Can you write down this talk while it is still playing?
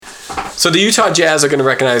So the Utah Jazz are going to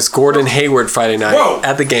recognize Gordon Hayward Friday night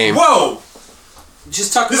at the game. Whoa!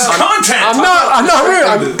 Just talk This about... is content! I'm not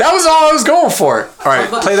rude. That was all I was going for. All right,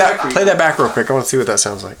 play that back real quick. I want to see what that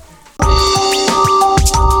sounds like. Now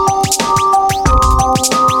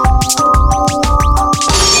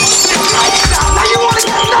you want to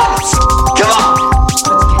get nuts! Come on!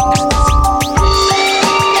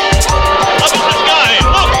 Up in the sky!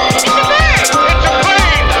 Look! It's a man! It's a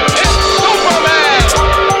plane! It's Superman!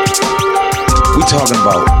 We talking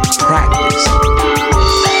about practice.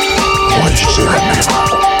 Why did you say that, man?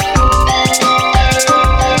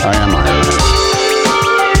 I am Iron Man.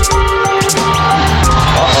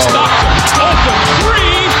 Stockton, open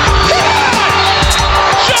three! Hit!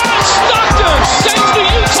 John Stockton sends the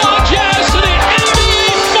Utah Jazz to the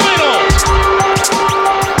NBA Finals!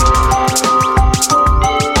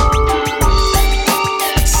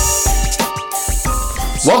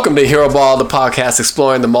 Welcome to Hero Ball, the podcast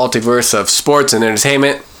exploring the multiverse of sports and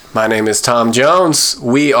entertainment. My name is Tom Jones.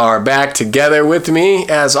 We are back together. With me,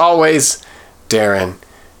 as always, Darren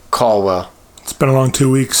Caldwell. It's been a long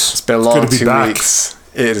 2 weeks. It's been a long 2 weeks.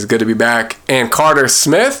 It is good to be back. And Carter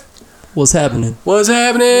Smith. What's happening? What's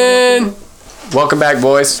happening? Welcome back,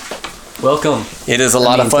 boys. Welcome. It is a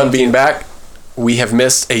lot of fun being back. We have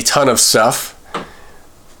missed a ton of stuff.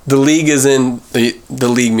 The league is in the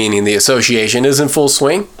league, meaning the association, is in full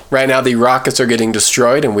swing. Right now, the Rockets are getting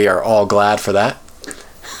destroyed, and we are all glad for that.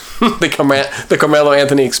 the Carmelo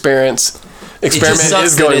Anthony experiment is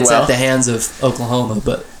going well. It's at the hands of Oklahoma,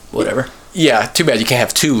 but whatever. Yeah, too bad you can't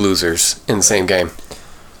have two losers in the same game.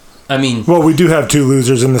 I mean... Well, we do have two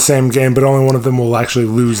losers in the same game, but only one of them will actually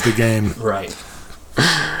lose the game. Right.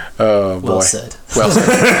 Oh, boy. Well said. Well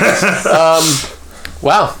said.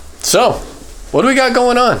 Wow. So, what do we got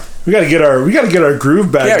going on? We gotta get our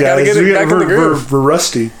groove back, guys. Gotta get it back in the groove. We're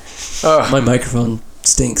rusty. My microphone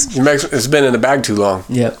stinks. It's been in the bag too long.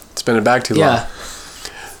 Yep. It's been in the bag too long. Yeah.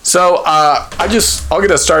 So, I'll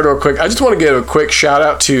get us started real quick. I just want to give a quick shout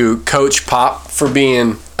out to Coach Pop for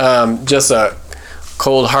being just a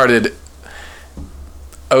cold-hearted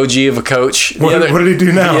OG of a coach. What did he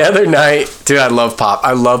do now? The other night, dude, I love Pop.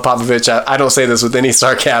 I love Popovich. I don't say this with any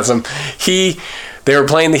sarcasm. They were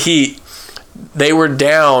playing the Heat. They were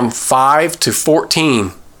down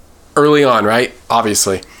 5-14 early on, right?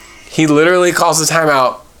 Obviously. He literally calls the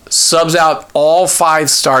timeout, subs out all 5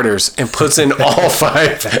 starters, and puts in all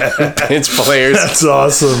 5 bench players. That's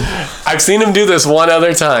awesome. I've seen him do this one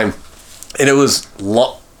other time, and it was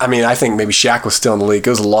long. I mean, I think maybe Shaq was still in the league. It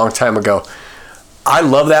was a long time ago. I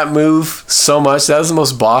love that move so much. That was the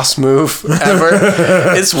most boss move ever.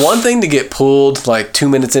 It's one thing to get pulled like 2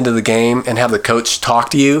 minutes into the game and have the coach talk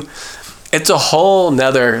to you. It's a whole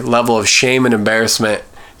nother level of shame and embarrassment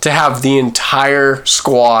to have the entire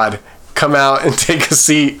squad come out and take a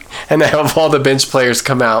seat and have all the bench players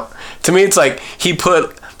come out. To me, it's like he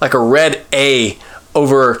put like a red A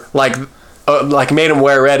over like made him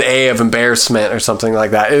wear a red A of embarrassment or something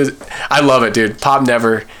like that. I love it, dude. Pop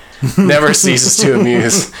never ceases to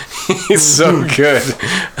amuse. He's so good.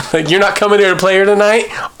 Like, you're not coming here to play here tonight?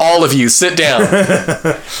 All of you, sit down.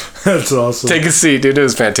 That's awesome. Take a seat, dude. It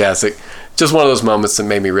was fantastic. Just one of those moments that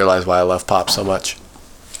made me realize why I love Pop so much.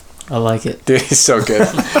 I like it. Dude, he's so good.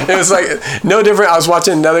 It was like no different. I was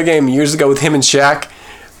watching another game years ago with him and Shaq.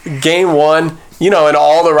 Game 1, and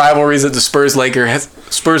all the rivalries that the Spurs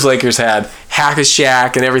Lakers had, Hack a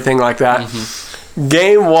Shaq and everything like that. Mm-hmm.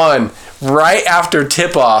 Game 1, right after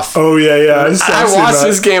tip-off. Oh, yeah. I watched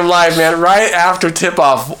this game live, man. Right after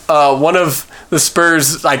tip-off, one of the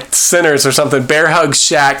Spurs centers or something bear hugs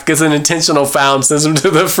Shaq, gets an intentional foul, and sends him to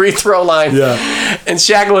the free throw line. Yeah. And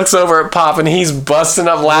Shaq looks over at Pop, and he's busting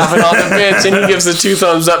up laughing on the bench, and he gives the 2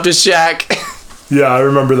 thumbs up to Shaq. Yeah, I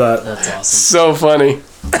remember that. That's awesome. So funny.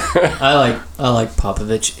 I like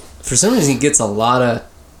Popovich. For some reason, he gets a lot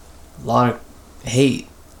of hate.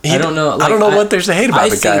 I don't know. I don't know what there's to hate about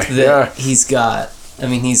the guy. I think that he's got. I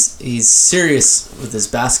mean, he's serious with his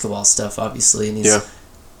basketball stuff, obviously, and he's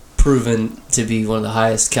proven to be one of the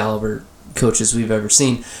highest caliber coaches we've ever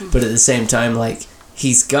seen. But at the same time,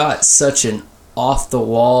 he's got such an off the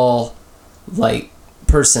wall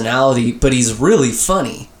personality, but he's really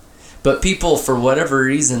funny. But people, for whatever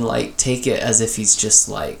reason, take it as if he's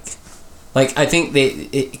just I think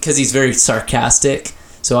because he's very sarcastic.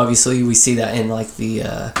 So obviously we see that in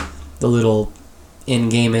the little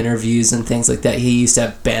in-game interviews and things like that. He used to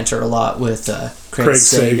have banter a lot with Craig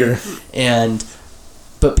Sager.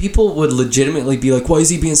 But people would legitimately be like, why is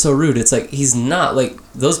he being so rude? It's like, he's not.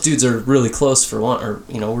 Those dudes are really close for one, or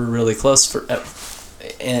we're really close for,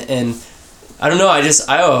 and I don't know.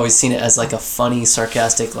 I always seen it as a funny,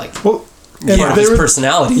 sarcastic, Well, part of his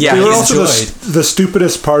personality. Yeah, They were he's also enjoyed. the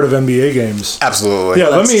stupidest part of NBA games. Absolutely. Yeah,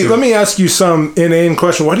 That's true. let me ask you some inane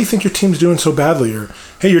question. Why do you think your team's doing so badly? Or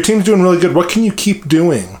hey, your team's doing really good. What can you keep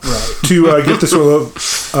doing to get this?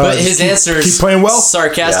 But his answers, keep playing well,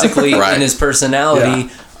 sarcastically, Yeah. Right. and his personality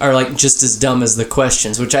are like just as dumb as the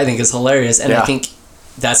questions, which I think is hilarious. And I think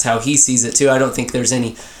that's how he sees it too. I don't think there's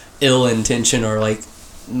any ill intention or like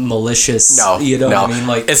malicious. No, you know no. what I mean?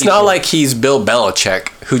 Like it's not like he's Bill Belichick,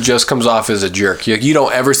 who just comes off as a jerk. You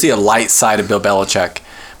don't ever see a light side of Bill Belichick.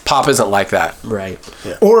 Pop isn't like that. right.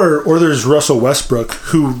 Yeah. or there's Russell Westbrook,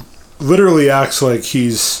 who literally acts like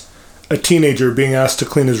he's a teenager being asked to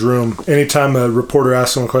clean his room. Anytime a reporter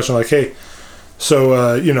asks him a question like, "Hey,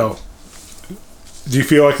 so do you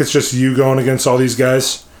feel like it's just you going against all these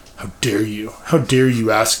guys? How dare you? How dare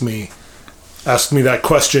you ask me that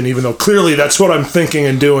question, even though clearly that's what I'm thinking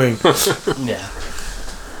and doing." Yeah.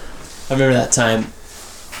 I remember that time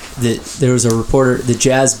that there was a reporter, the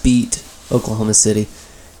Jazz beat Oklahoma City,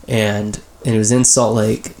 and it was in Salt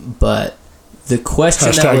Lake, but the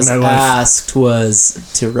question that was asked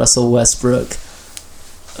was to Russell Westbrook,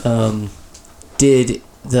 did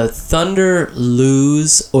the Thunder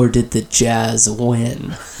lose or did the Jazz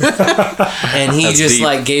win? And he That's just deep.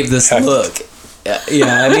 like gave this look.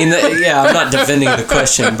 Yeah, I mean, I'm not defending the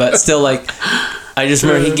question, but still, like, I just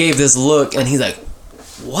remember he gave this look, and he's like,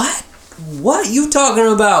 "What? What are you talking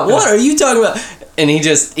about? What are you talking about?" And he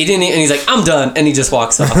didn't, and he's like, "I'm done," and he just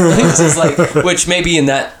walks off. It's just like, which maybe in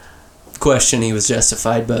that question he was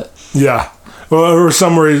justified, but Yeah. Well, or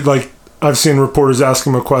somewhere like I've seen reporters ask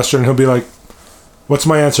him a question, and he'll be like, "What's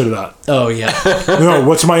my answer to that?" oh yeah, No,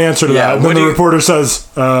 what's my answer to Yeah, that? And then what the do you- reporter says,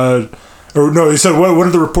 or no, he said, "What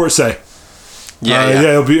did the report say?"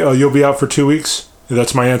 Yeah. You'll be out for 2 weeks. Yeah,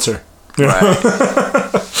 that's my answer. You know?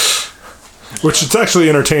 Right. Which it's actually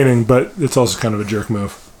entertaining, but it's also kind of a jerk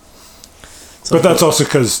move. But that's also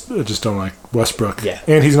because I just don't like Westbrook. Yeah.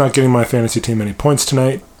 And he's not getting my fantasy team any points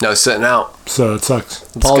tonight, No, sitting out. so it sucks.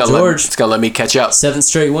 Paul George, It's gonna let me catch up. 7th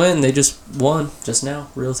straight win. They just won just now,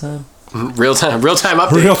 real time Real time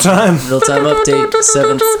update. Real time. update.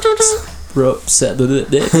 7th.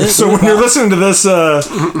 So when you're listening to this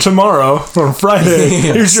tomorrow on Friday,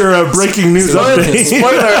 here's your breaking news update.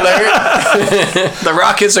 Spoiler alert. The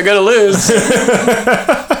Rockets are gonna lose.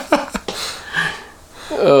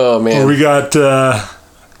 Oh man. We got.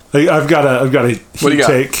 I've got a What do you heat got?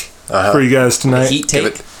 take for you guys tonight. Heat Give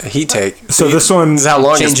take. it a heat take. So this one, This is how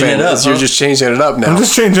long it's Changing been. it up, You're huh? just changing it up now. I'm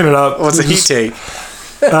just changing it up. What's a heat take?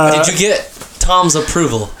 Did you get Tom's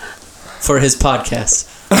approval for his podcast?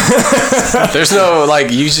 There's no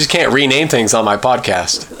you just can't rename things on my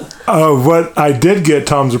podcast. What I did get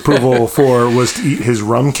Tom's approval for was to eat his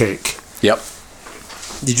rum cake. Yep.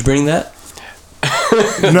 Did you bring that?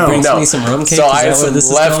 No, Bring No. me some rum cake. So Is I that had where some this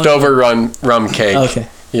is leftover rum cake. Okay.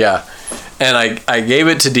 Yeah. And I gave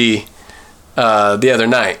it to D the other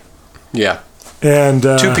night. Yeah. and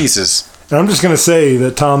 2 pieces. And I'm just gonna say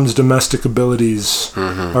that Tom's domestic abilities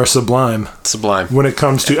are sublime Sublime. when it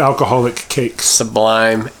comes to alcoholic cakes.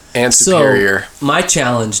 Sublime and superior. So my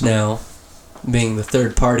challenge now, being the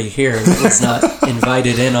third party here, is not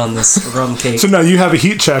invited in on this rum cake. So now you have a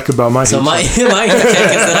heat check about my So heat my check. my heat check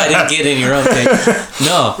is that I didn't get any rum cake.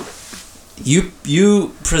 No,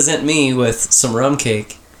 you present me with some rum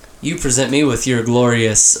cake. You present me with your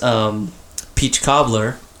glorious peach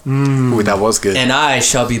cobbler, Ooh, that was good. and I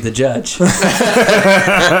shall be the judge.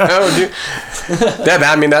 Oh, dude.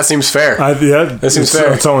 That seems fair. That seems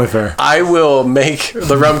fair. It's only fair. I will make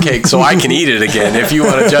the rum cake so I can eat it again if you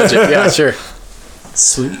want to judge it. Yeah, sure.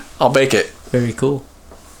 Sweet, I'll bake it. very cool.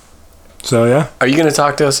 So yeah, Are you going to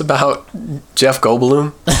talk to us about Jeff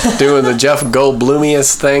Goldblum? Doing the Jeff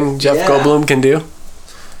Goldblumiest thing Jeff Yeah. Goldblum can do?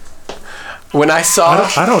 When I saw...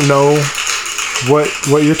 I don't know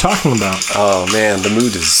what you're talking about. Oh, man, the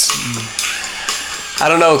mood is... I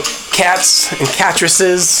don't know, cats and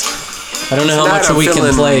cattresses. I don't know how Tonight much I'm we can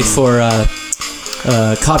feeling- play for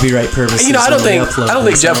copyright purposes. I don't when we think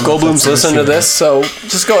upload Jeff this. Goldblum's listening to this, so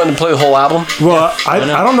just go ahead and play the whole album. Well, I why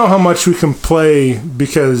not? don't know how much we can play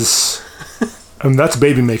because that's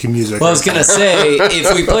baby making music. Well, I was gonna say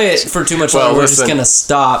if we play it for too much Well, longer, we're just listen. gonna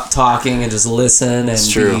stop talking and just listen and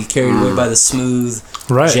true. be carried away by the smooth,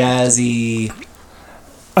 Right. jazzy.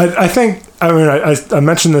 I think, I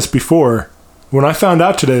mentioned this before. When I found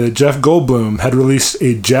out today that Jeff Goldblum had released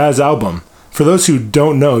a jazz album, for those who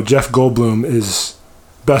don't know, Jeff Goldblum is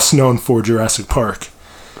best known for Jurassic Park.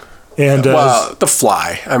 And Well, The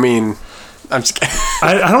Fly. I mean, I'm just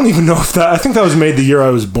I don't even know if that, I think that was made the year I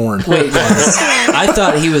was born. Wait, guys, I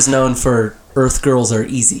thought he was known for Earth Girls Are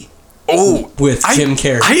Easy. with Jim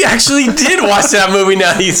Carrey. I actually did watch that movie.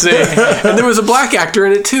 Now you say, and there was a black actor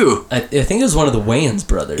in it too. I think it was one of the Wayans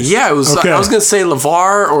brothers. Yeah, it was. Okay. I was gonna say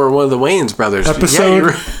LeVar or one of the Wayans brothers.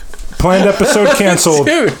 Episode planned episode canceled.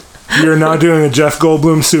 Dude. You're not doing a Jeff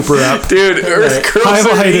Goldblum super app. Dude, Earth Girls are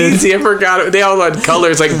Highlighted. easy. I forgot it. They all had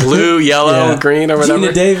colors like blue, yellow, green, or whatever.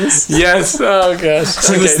 Gina Davis. Yes. Oh gosh.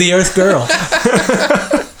 She was the Earth Girl.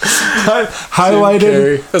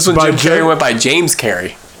 Highlighted. That's when Jim Carrey went by James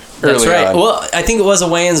Carrey. That's right. On. Well, I think it was a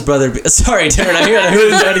Wayans brother. Sorry, Darren. I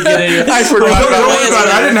was trying to get in here. I forgot about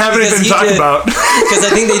I didn't have anything to talk about. Because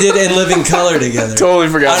I think they did In Living Color together. Totally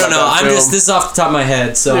forgot. I don't know. About that film. This is off the top of my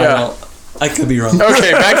head, so I could be wrong.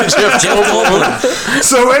 Okay, back to Jeff Goldblum.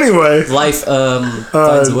 So anyway, Life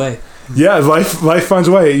finds a way. Yeah, life finds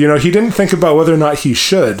a way. You know, he didn't think about whether or not he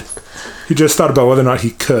should. He just thought about whether or not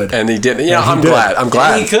he could. And he did. Yeah, I'm did. glad. I'm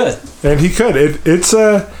glad. And he could. And he could. It's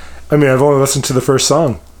I mean, I've only listened to the first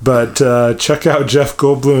song, but check out Jeff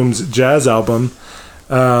Goldblum's jazz album.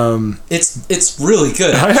 It's really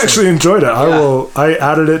good. I actually enjoyed it. I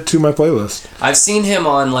added it to my playlist. I've seen him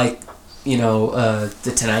on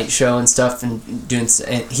the Tonight Show and stuff, and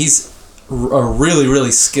he's a really,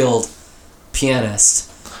 really skilled pianist.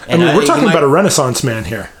 And we're talking about a Renaissance man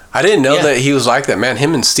here. I didn't know that he was like that, man.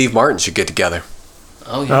 Him and Steve Martin should get together.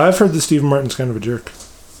 Oh yeah. I've heard that Steve Martin's kind of a jerk.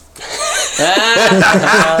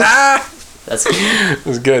 That's good. It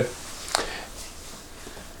was good.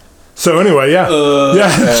 So anyway,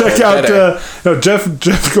 check out Jeff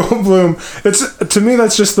Goldblum. It's to me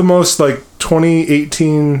that's just the most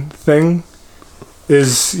 2018 thing.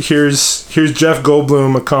 Is here's Jeff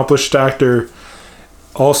Goldblum, accomplished actor,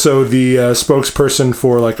 also the spokesperson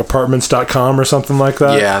for apartments.com or something like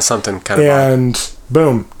that. Yeah, something kind of. And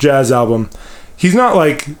boom, jazz album. He's not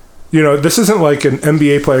this isn't like an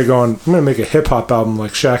NBA player going, I'm gonna make a hip hop album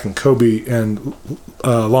like Shaq and Kobe and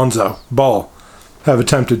Lonzo Ball have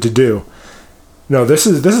attempted to do. No, this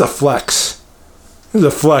is a flex. This is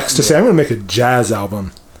a flex to say I'm going to make a jazz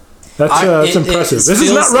album. That's impressive. This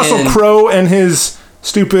is not Russell Crowe and his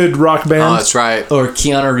stupid rock band. Oh, that's right. Or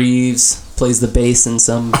Keanu Reeves plays the bass in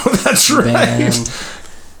some that's band. Right.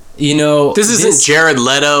 You know, this isn't Jared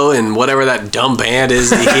Leto and whatever that dumb band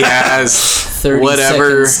is that he has. 30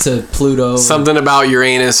 whatever seconds to Pluto. Something about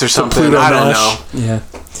Uranus or something. I don't know. Yeah.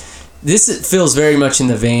 This feels very much in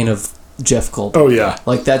the vein of Jeff Goldblum. Oh yeah.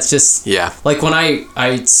 That's just Like when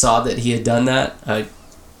I saw that he had done that,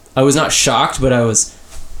 I was not shocked, but I was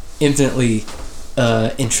infinitely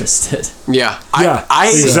interested. Yeah.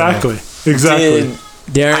 Exactly.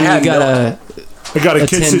 Darren, I got a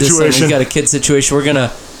kid situation. We got a kid situation. We're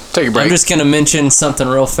gonna take a break. I'm just gonna mention something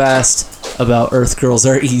real fast about Earth Girls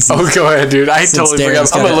Are Easy. Oh, go ahead, dude. I totally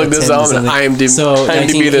forgot. I'm gonna look this up on IMDb. So,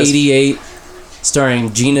 1988,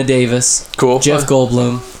 starring Gina Davis, Jeff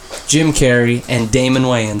Goldblum, Jim Carrey, and Damon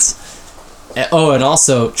Wayans. Oh, and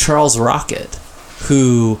also Charles Rocket,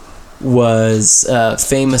 who was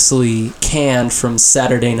famously canned from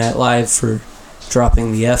Saturday Night Live for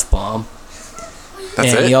dropping the F-bomb.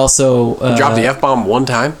 That's and it? He also... he dropped the F-bomb one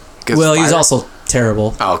time? Well, he's also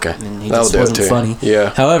terrible. Oh, okay. And he just wasn't funny.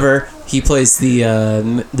 Yeah. However, he plays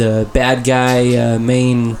the bad guy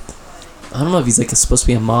main... I don't know if he's supposed to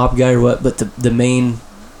be a mob guy or what, but the main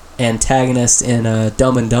antagonist in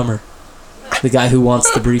Dumb and Dumber. The guy who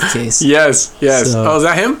wants the briefcase. Yes. So, is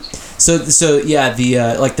that him? So yeah,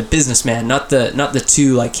 the businessman, not the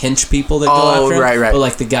two hench people that go after him, right.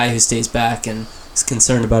 but the guy who stays back and is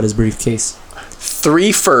concerned about his briefcase.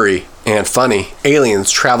 3 furry and funny aliens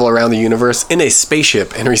travel around the universe in a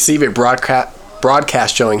spaceship and receive a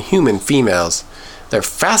broadcast showing human females. They're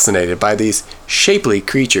fascinated by these shapely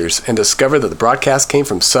creatures and discover that the broadcast came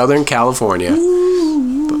from Southern California.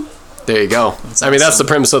 Ooh. There you go. That's awesome. That's the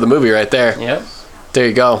premise of the movie right there. Yep. There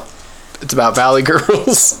you go. It's about Valley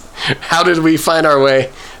Girls. How did we find our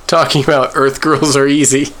way talking about Earth Girls Are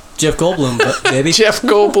Easy? Jeff Goldblum, baby. Jeff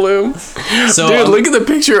Goldblum. So, dude, look at the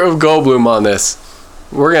picture of Goldblum on this.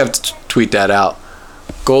 We're going to have to tweet that out.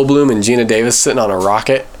 Goldblum and Gina Davis sitting on a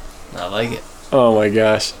rocket. I like it. Oh my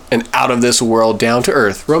gosh. An out of this world, down to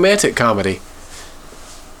earth romantic comedy.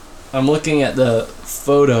 I'm looking at the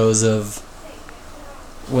photos of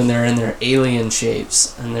when they're in their alien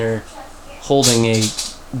shapes and they're holding a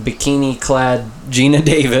bikini-clad Gina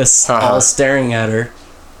Davis all staring at her.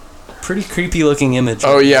 Pretty creepy looking image.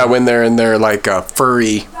 Oh yeah, when they're in their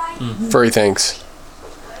furry things.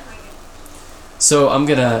 So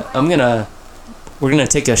we're gonna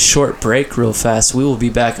take a short break real fast. We will be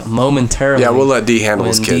back momentarily. Yeah, we'll let D handle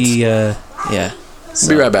his kids. So,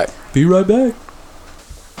 be right back. Be right back.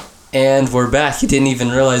 And we're back. You didn't even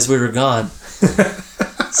realize we were gone.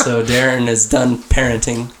 So Darren is done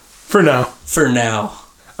parenting. For now. For now.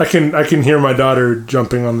 I can hear my daughter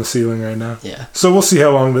jumping on the ceiling right now. Yeah. So we'll see how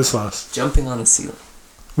long this lasts. Jumping on the ceiling.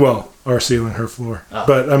 Well, our ceiling, her floor. Oh.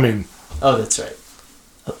 But, I mean... Oh, that's right.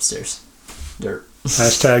 Upstairs. Dirt.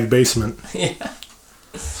 Hashtag basement. Yeah.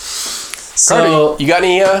 Carter, So... you got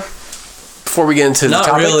any... Before we get into the Not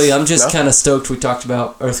topics? really. I'm just No? kind of stoked we talked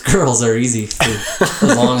about Earth Girls Are Easy for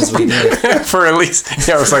as long as we did. For at least,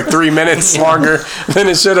 it was like 3 minutes longer than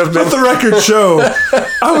it should have been. Let the record show,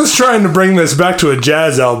 I was trying to bring this back to a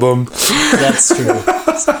jazz album. That's true.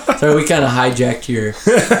 So we kind of hijacked your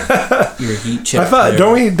heat check. I thought,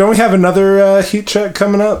 there. don't we have another heat check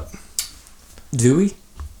coming up? Do we?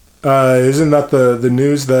 Isn't that the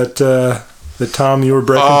news that Tom, you were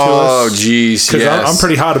breaking to us? Oh, jeez, Because yes. I'm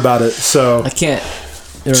pretty hot about it. So I can't.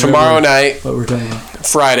 remember Tomorrow night, What we're doing.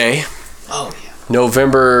 Friday, Oh yeah.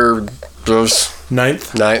 November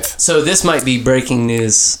 9th. So this might be breaking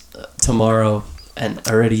news tomorrow and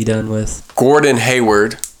already done with. Gordon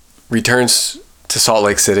Hayward returns to Salt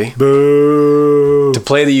Lake City Boo. to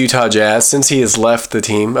play the Utah Jazz since he has left the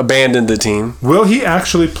team, abandoned the team. Will he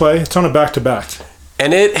actually play? It's on a back-to-back.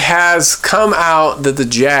 And it has come out that the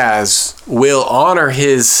Jazz will honor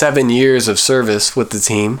his 7 years of service with the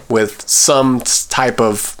team with some type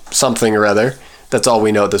of something or other. That's all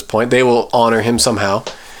we know at this point. They will honor him somehow.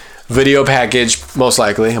 Video package, most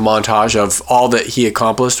likely, a montage of all that he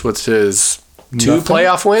accomplished with his 2 Nothing?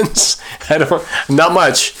 playoff wins. Not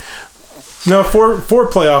much. No, four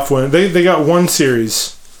playoff wins. They got one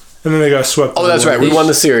series, and then they got swept. Oh, that's right. We won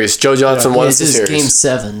the series. Joe Johnson won the This is series. Game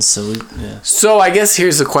 7, so yeah. So I guess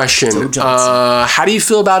here's the Joe question: Johnson. how do you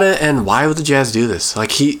feel about it, and why would the Jazz do this?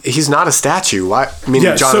 Like he's not a statue. Why? I mean,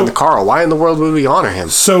 Yeah, Jonathan Carl. Why in the world would we honor him?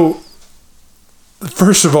 So,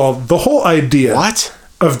 first of all, the whole idea What?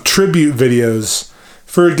 of tribute videos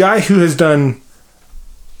for a guy who has done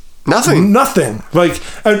Nothing. nothing, like,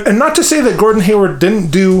 and not to say that Gordon Hayward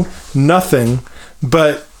didn't do nothing,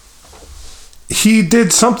 but he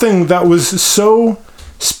did something that was so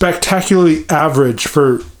spectacularly average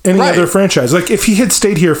for any Right. other franchise. Like, if he had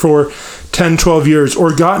stayed here for 10, 12 years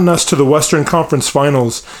or gotten us to the Western Conference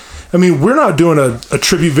Finals, I mean, we're not doing a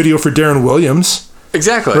tribute video for Darren Williams,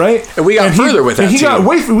 Exactly. right? And we got further with that and he team.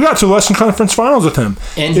 we got to the Western Conference Finals with him.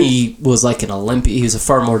 And he was like an Olympian. He was a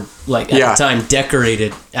far more, like, at Yeah. the time,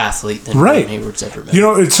 decorated athlete than Right. Gordon Hayward's ever been. You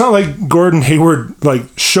know, it's not like Gordon Hayward like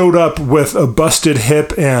showed up with a busted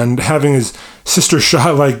hip and having his sister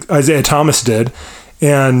shot like Isaiah Thomas did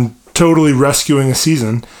and totally rescuing a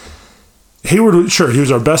season. Hayward, sure, he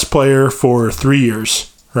was our best player for 3 years,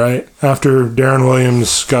 right? After Darren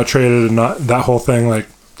Williams got traded and not that whole thing, like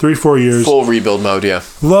 3-4 years. Full rebuild mode. Yeah.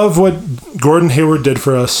 Love what Gordon Hayward did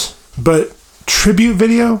for us, but tribute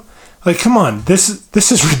video, like, come on, this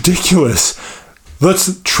is ridiculous.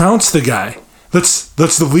 Let's trounce the guy. Let's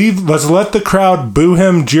let the crowd boo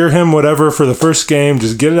him, jeer him, whatever for the first game.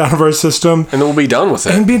 Just get it out of our system And then we'll be done with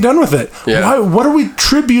it. and be done with it. Yeah. What are we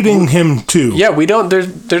tributing him to? Yeah, we don't. There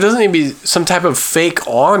doesn't need to be some type of fake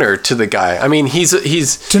honor to the guy. I mean,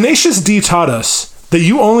 he's Tenacious D taught us that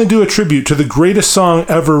you only do a tribute to the greatest song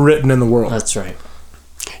ever written in the world. That's right.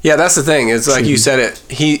 Yeah, that's the thing. It's like you said it.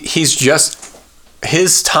 He's just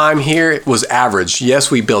his time here was average. Yes,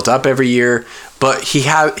 we built up every year, but he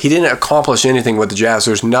didn't accomplish anything with the Jazz.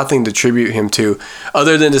 There's nothing to tribute him to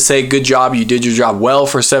other than to say, good job, you did your job well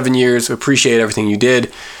for 7 years. Appreciate everything you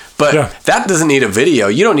did. But Yeah. that doesn't need a video.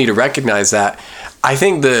 You don't need to recognize that. I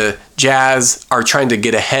think the Jazz are trying to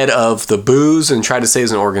get ahead of the boos and try to say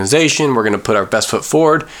as an organization, we're going to put our best foot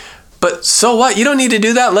forward. But so what? You don't need to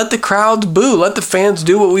do that. Let the crowds boo. Let the fans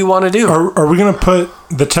do what we want to do. Are we going to put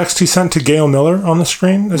the text he sent to Gail Miller on the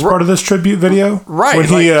screen as part of this tribute video? Right, When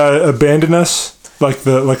he abandoned us like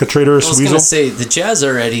a traitorous I was weasel? going to say, the Jazz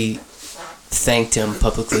already thanked him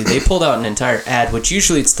publicly. They pulled out an entire ad, which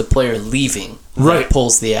usually it's the player leaving Right. that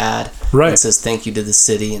pulls the ad Right. and says thank you to the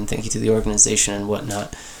city and thank you to the organization and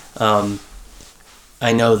whatnot.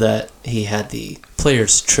 I know that he had the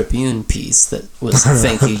Players Tribune piece that was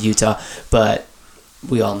thank you Utah, but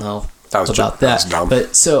we all know That was about that that. was dumb.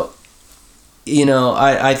 But so, you know,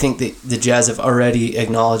 I think the Jazz have already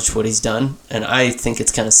acknowledged what he's done, and I think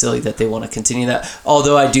it's kind of silly that they want to continue that.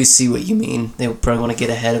 Although I do see what you mean. They probably want to get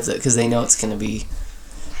ahead of it because they know it's going to be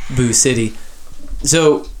Boo City.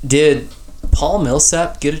 So, did Paul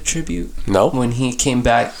Millsap get a tribute? No. When he came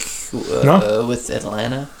back No. with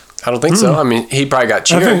Atlanta? I don't think so. I mean, he probably got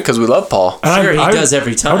cheered think- because we love Paul. And Sure, he I- does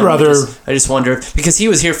every time. I'd rather... I just wonder because he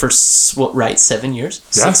was here for 7 years,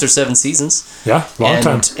 Yeah. 6 or 7 seasons. Yeah, long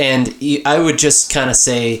time. And I would just kind of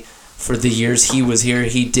say, for the years he was here,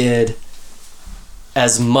 he did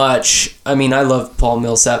as much. I mean, I love Paul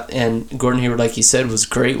Millsap, and Gordon Hayward, like you said, was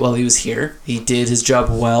great while he was here. He did his job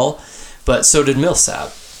well, but so did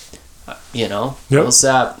Millsap. You know, Yep.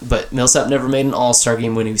 Millsap never made an All-Star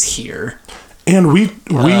game when he was here. And we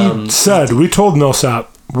told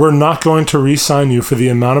Millsap, we're not going to re-sign you for the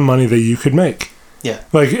amount of money that you could make. Yeah.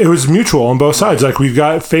 Like, it was mutual on both sides. Like, we've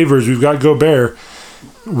got Favors, we've got Gobert.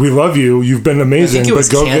 We love you. You've been amazing, but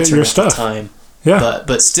go get your stuff. Time. Yeah.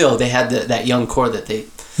 But still, they had that young core that they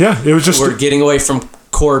it was just were getting away from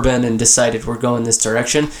Corbin and decided we're going this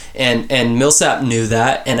direction. And Millsap knew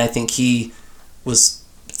that, and I think he was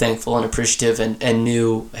thankful and appreciative and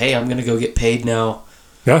knew, hey, I'm going to go get paid now.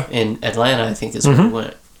 Yeah. In Atlanta, I think is where he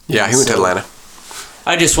went. Yeah, he went to Atlanta.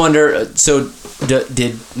 I just wonder, so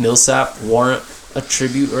did Millsap warrant a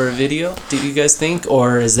tribute or a video, do you guys think?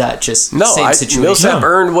 Or is that just same situation? Millsap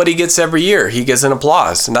earned what he gets every year. He gets an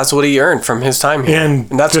applause, and that's what he earned from his time here. And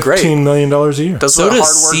that's $15 great. $15 million a year. That's so what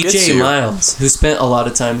does hard work gets CJ you. Miles, who spent a lot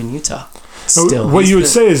of time in Utah. Still, what you would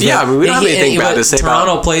say is yeah, that, I mean, we don't have anything bad to say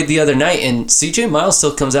Toronto about. played the other night, and CJ Miles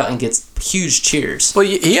still comes out and gets huge cheers. Well,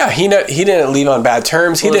 yeah, he didn't leave on bad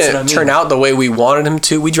terms. He Well, that's didn't what I mean. turn out the way we wanted him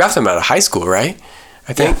to. We drafted him out of high school, right?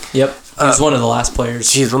 I think. Yep, he was one of the last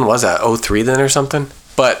players. Geez, when was that? 03 then or something?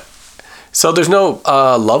 But, so there's no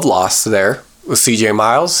love lost there with CJ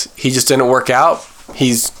Miles. He just didn't work out.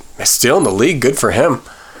 He's still in the league. Good for him.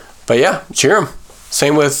 But yeah, cheer him.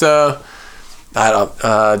 Same with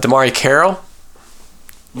Damari Carroll.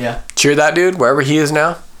 Yeah, Cheer that dude wherever he is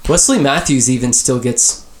now. Wesley Matthews even still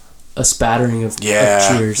gets a spattering of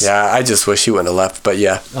cheers. Yeah, I just wish he wouldn't have left, but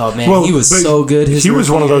yeah. Oh man, well, he was but so good. He was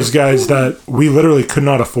one of those guys that we literally could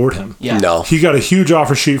not afford him. Yeah. No. He got a huge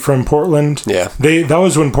offer sheet from Portland. Yeah. That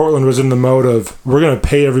was when Portland was in the mode of, we're going to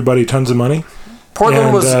pay everybody tons of money. Portland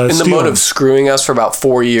And, was in the steal mode him. of screwing us for about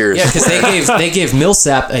 4 years. Yeah, because they gave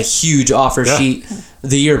Millsap a huge offer sheet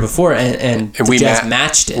the year before, and we the Jazz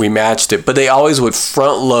matched it. We matched it, but they always would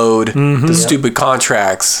front load the stupid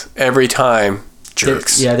contracts every time.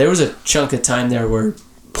 Jerks. There was a chunk of time there where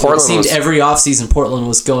Portland it seemed was- every offseason Portland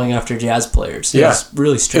was going after Jazz players. Yeah. It was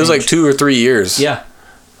really strange. It was like 2 or 3 years. Yeah.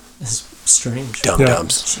 It's strange.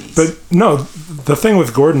 Dum-dums. Jeez. But no, the thing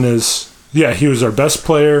with Gordon is, he was our best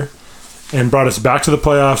player and brought us back to the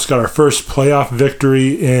playoffs, got our first playoff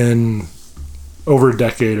victory in over a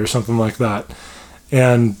decade or something like that.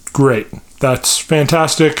 And great. That's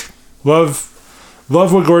fantastic. Love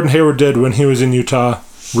what Gordon Hayward did when he was in Utah.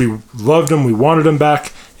 We loved him. We wanted him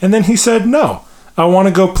back. And then he said, no, I want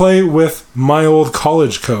to go play with my old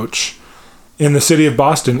college coach in the city of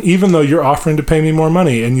Boston, even though you're offering to pay me more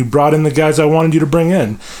money and you brought in the guys I wanted you to bring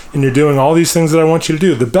in and you're doing all these things that I want you to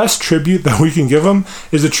do. The best tribute that we can give him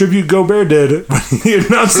is a tribute Gobert did when he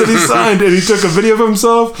announced that he signed, and he took a video of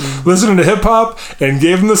himself listening to hip hop and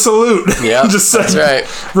gave him the salute. Yeah, just said, that's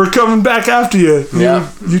right. We're coming back after you.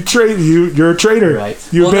 Yeah. You're a traitor. Right.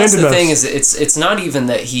 You Well, that's abandoned the us. thing is, it's not even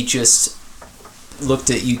that he just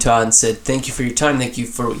looked at Utah and said, "Thank you for your time. Thank you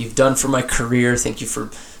for what you've done for my career. Thank you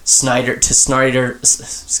for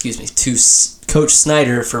Coach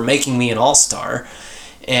Snyder for making me an all-star,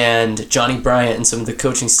 and Johnny Bryant and some of the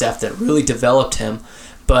coaching staff that really developed him.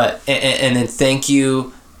 But and then thank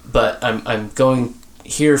you. But I'm going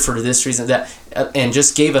here for this reason, that, and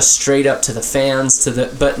just gave us straight up to the fans,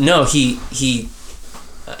 but no, he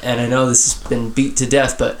and I know this has been beat to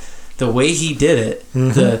death, but the way he did it,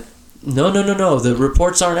 no, the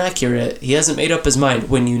reports aren't accurate. He hasn't made up his mind.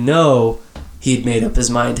 When you know he'd made up his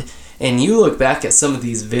mind, and you look back at some of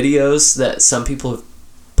these videos that some people have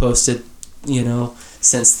posted,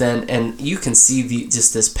 since then, and you can see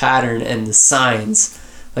just this pattern and the signs.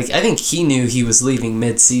 Like, I think he knew he was leaving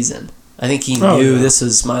mid-season. I think he knew this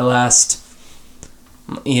was my last.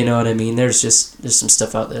 You know what I mean? There's some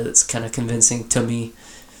stuff out there that's kind of convincing to me,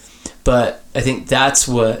 but I think that's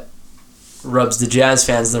what rubs the Jazz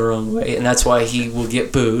fans the wrong way, and that's why he will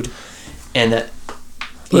get booed, and that.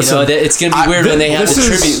 That it's going to be weird when they have the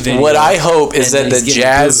tribute video. What I hope is that the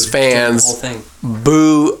Jazz fans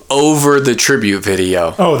boo over the tribute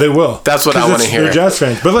video. Oh, they will. That's what I want to hear. They're Jazz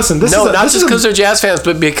fans. But listen, not just because they're Jazz fans,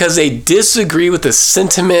 but because they disagree with the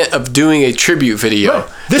sentiment of doing a tribute video. Right.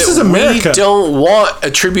 This is America. We don't want a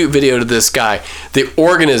tribute video to this guy. The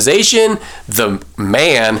organization, the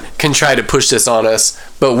man, can try to push this on us,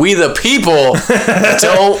 but we, the people,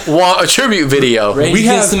 don't want a tribute video. Rage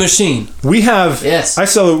Against the Machine. We have. Yes.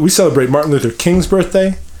 We celebrate Martin Luther King's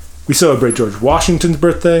birthday. We celebrate George Washington's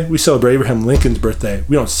birthday. We celebrate Abraham Lincoln's birthday.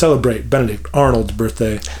 We don't celebrate Benedict Arnold's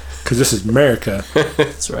birthday because this is America.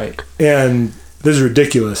 That's right. And this is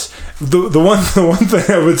ridiculous. The one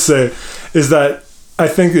thing I would say is that I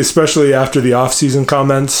think especially after the off-season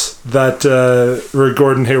comments that where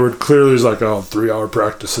Gordon Hayward clearly is like, 3-hour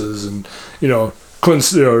practices, and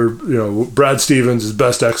Brad Stevens is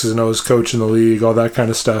best X's and O's coach in the league, all that kind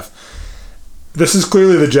of stuff. This is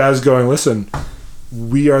clearly the Jazz going, listen,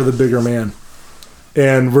 we are the bigger man,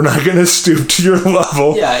 and we're not going to stoop to your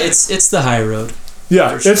level. Yeah, it's the high road.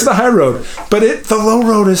 Yeah, it's the high road, but the low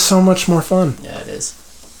road is so much more fun. Yeah, it is.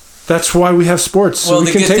 That's why we have sports. So Well, we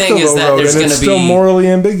the can good take thing the is low that road, there's and gonna it's still be- morally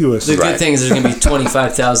ambiguous. The good thing is there's going to be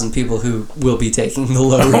 25,000 people who will be taking the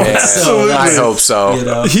low road. Absolutely. I hope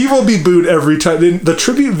so. He will be booed every time. The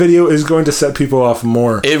tribute video is going to set people off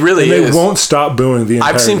more. It really and is. They won't stop booing the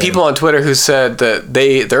entire I've seen game. people on Twitter who said that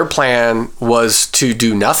their plan was to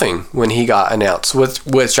do nothing when he got announced,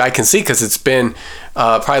 which I can see because it's been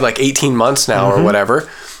probably like 18 months now or whatever.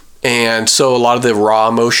 And so a lot of the raw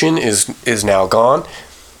emotion is now gone.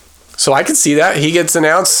 So I can see that. He gets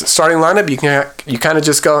announced, starting lineup, you kind of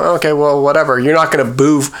just go, okay, well, whatever. You're not going to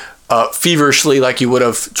boo feverishly like you would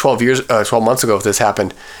have 12 months ago if this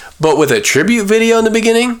happened. But with a tribute video in the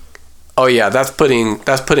beginning, oh yeah, that's putting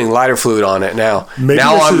lighter fluid on it now.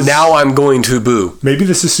 Now I'm going to boo. Maybe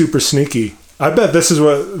this is super sneaky. I bet this is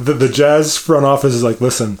what the Jazz front office is like,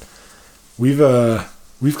 listen, we've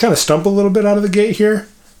kind of stumbled a little bit out of the gate here.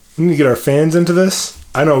 We need to get our fans into this.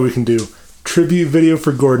 I know what we can do. Tribute video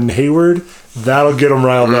for Gordon Hayward. That'll get them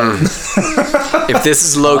riled up. If this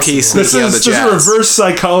is low-key sneaky on the Jazz. This is reverse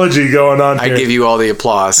psychology going on here. I give you all the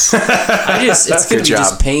applause. It's going to be job.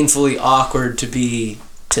 just painfully awkward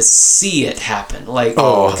to see it happen. Like,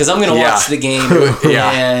 because I'm going to watch the game,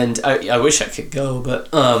 and I wish I could go, but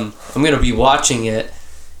I'm going to be watching it,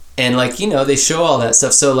 and they show all that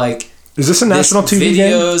stuff. So is this a national TV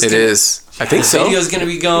game? It is. I think so. The video's going to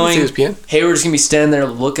be going. ESPN. Hayward's going to be standing there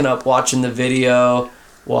looking up, watching the video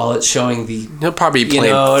while it's showing the. He'll probably be playing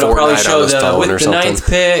it'll probably Fortnite show on his phone with or the something. ninth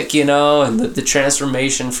pick, and the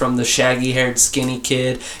transformation from the shaggy-haired skinny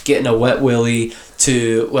kid getting a wet willy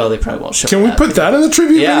to. Well, they probably won't show. Can we put that in the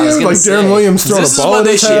tribute video? Like Darren Williams throwing a This is ball what at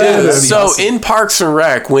they his should head? do. So in Parks and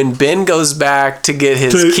Rec, when Ben goes back to get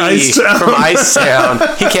his key Icetown. from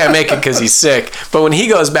Icetown, he can't make it because he's sick. But when he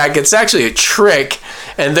goes back, it's actually a trick,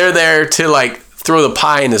 and they're there to throw the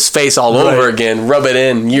pie in his face all over again, rub it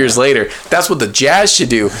in years later. That's what the Jazz should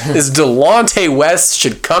do. Is Delonte West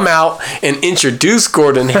should come out and introduce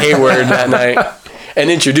Gordon Hayward that night and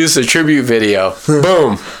introduce a tribute video.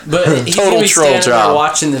 Boom. But he's Total gonna be troll standing there job.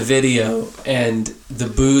 watching the video, and the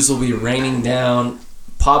boos will be raining down,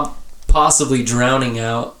 possibly drowning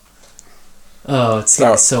out. Oh, it's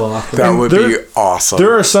gonna be so awkward. That would be awesome.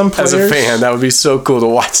 There are some players. As a fan, that would be so cool to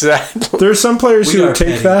watch that. There are some players who would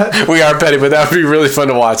take that. We are petty, but that would be really fun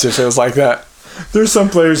to watch if it was like that. There's some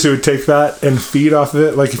players who would take that and feed off of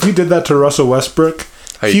it. Like if you did that to Russell Westbrook,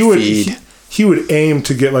 he would aim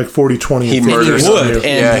to get 40-20. He'd murder somebody.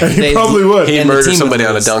 He probably would. He'd murder somebody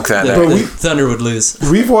on a dunk that night. The Thunder would lose.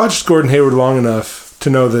 We've watched Gordon Hayward long enough to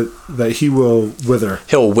know that he will wither.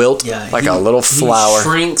 He'll wilt like a little flower. He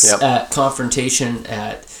shrinks at confrontation,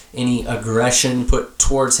 at any aggression put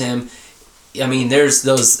towards him. I mean, there's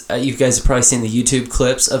those, you guys have probably seen the YouTube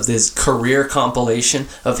clips of this career compilation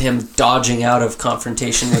of him dodging out of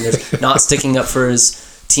confrontation when they're not sticking up for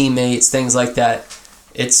his teammates, things like that.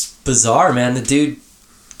 It's bizarre, man. The dude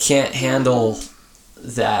can't handle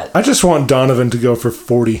that. I just want Donovan to go for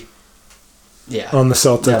 40 on the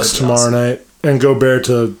Celtics tomorrow night. And Gobert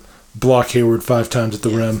to block Hayward 5 times at the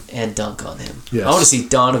rim. And dunk on him. Yes. I want to see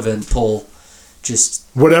Donovan pull just...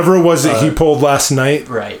 Whatever it was that he pulled last night.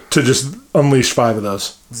 Right. To just unleash 5 of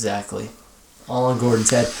those. Exactly. All on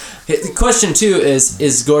Gordon's head. The question, too,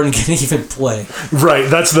 is Gordon going to even play? Right.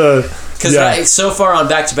 That's the... Because so far on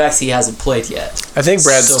back-to-backs, he hasn't played yet. I think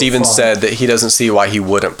Brad Stevens said that he doesn't see why he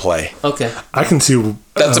wouldn't play. Okay. I can see...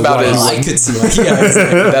 That's about his... I could see why. Yeah,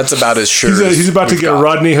 exactly. That's about his shirt. He's about to get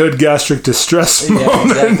Rodney Hood gastric distress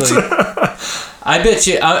moment. Exactly. I bet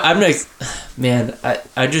you... I'm like... Man,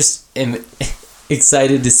 I just am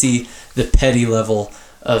excited to see the petty level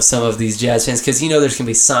of some of these Jazz fans. Because, there's going to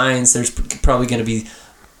be signs. There's probably going to be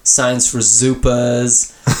signs for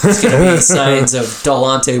Zupas. There's going to be signs of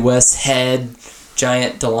Delonte West's head.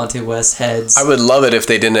 Giant Delonte West heads. I would love it if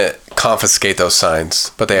they didn't confiscate those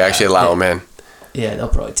signs, but they actually allow them in. Yeah, they'll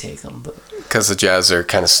probably take them. Because the Jazz are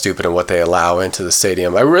kind of stupid in what they allow into the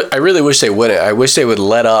stadium. I really wish they wouldn't. I wish they would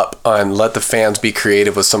let up and let the fans be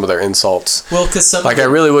creative with some of their insults. Well, because I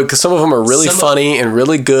really would, because some of them are really funny and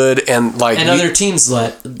really good, and other teams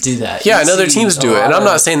do that. Yeah, and other teams do it, and I'm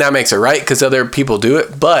not saying that makes it right because other people do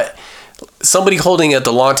it, but somebody holding a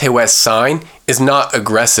Delonte West sign is not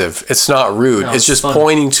aggressive. It's not rude. No, it's just fun.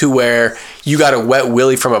 pointing to where you got a wet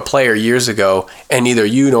willy from a player years ago, and neither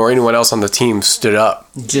you nor anyone else on the team stood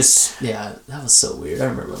up. That was so weird. I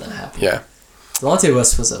remember when that happened. Yeah. Delonte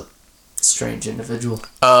West was a strange individual.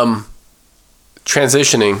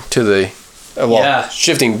 Transitioning to the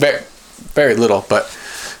shifting very, very little, but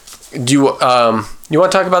do you want to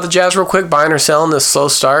talk about the Jazz real quick? Buying or selling this slow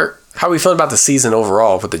start? How are we feeling about the season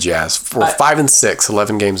overall with the Jazz? We're 5-6,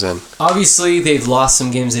 11 games in. Obviously, they've lost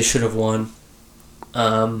some games they should have won.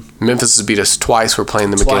 Memphis has beat us twice. We're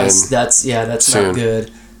playing them Twice. again. That's soon. not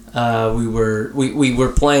good. We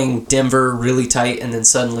were playing Denver really tight, and then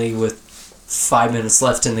suddenly with 5 minutes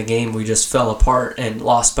left in the game, we just fell apart and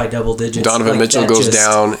lost by double digits. Donovan Mitchell goes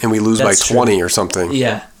down, and we lose by 20 true. or something.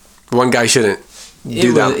 Yeah. One guy shouldn't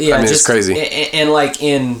do that. Yeah, I mean, it's crazy. And like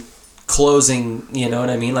in closing, you know what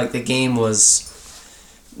I mean? Like the game was,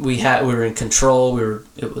 we were in control.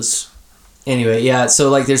 Anyway, yeah. So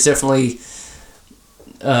like, there's definitely,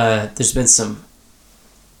 there's been some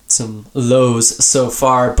lows so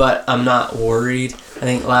far, but I'm not worried. I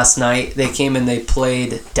think last night they came and they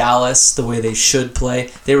played Dallas the way they should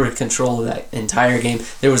play. They were in control of that entire game.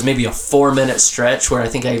 There was maybe a 4-minute stretch where I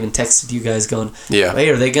think I even texted you guys going, hey,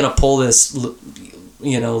 are they going to pull this,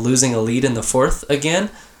 losing a lead in the fourth again?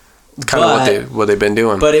 Kind of what they've been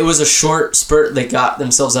doing. But it was a short spurt. They got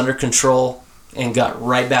themselves under control and got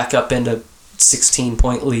right back up into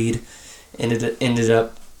 16-point lead. Ended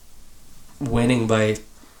up winning by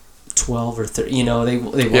 12 or 30. They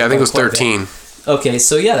won. I think it was 13. Okay,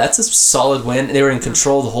 so yeah, that's a solid win. They were in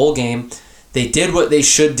control the whole game. They did what they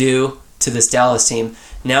should do to this Dallas team.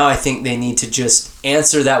 Now I think they need to just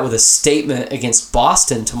answer that with a statement against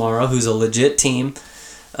Boston tomorrow, who's a legit team.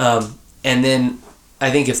 And then I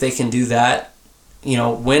think if they can do that,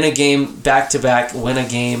 win a game back-to-back, win a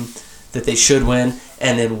game that they should win,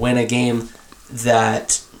 and then win a game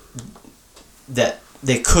that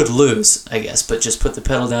they could lose, I guess, but just put the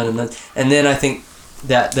pedal down. And then I think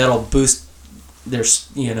that'll boost their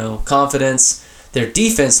confidence. Their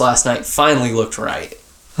defense last night finally looked right,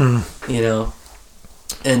 and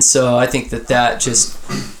so I think that just,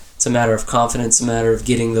 it's a matter of confidence, a matter of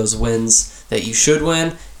getting those wins that you should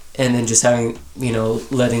win, and then just having,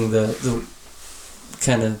 letting the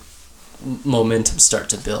kind of momentum start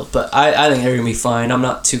to build. But I think they're going to be fine. I'm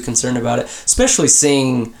not too concerned about it, especially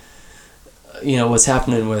seeing what's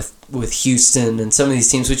happening with Houston and some of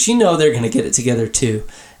these teams, which they're going to get it together too.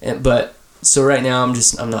 But so right now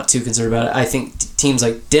I'm not too concerned about it. I think teams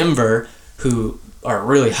like Denver, who are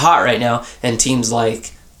really hot right now, and teams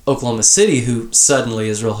like Oklahoma City, who suddenly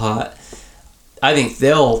is real hot, I think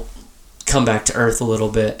they'll come back to earth a little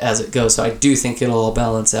bit as it goes. So I do think it'll all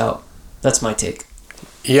balance out. That's my take.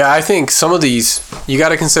 Yeah, I think some of these, you got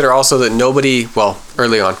to consider also that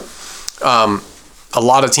early on, a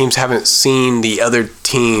lot of teams haven't seen the other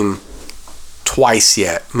team twice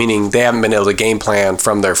yet, meaning they haven't been able to game plan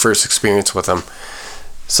from their first experience with them.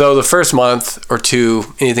 So the first month or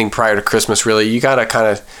two, anything prior to Christmas, really, you got to kind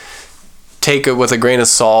of take it with a grain of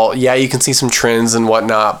salt. Yeah, you can see some trends and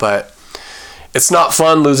whatnot, but it's not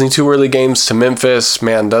fun losing 2 early games to Memphis.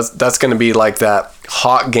 Man, that's going to be like that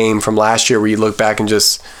hot game from last year where you look back and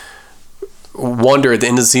just wonder at the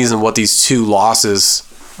end of the season what these 2 losses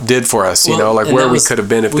did for us, where we could have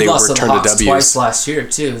been if they were turned to W's. Twice last year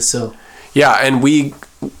too, so yeah, and the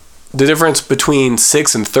difference between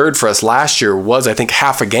 6th and 3rd for us last year was, I think,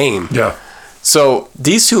 half a game. Yeah. So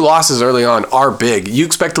these 2 losses early on are big. You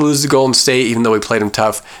expect to lose to Golden State, even though we played them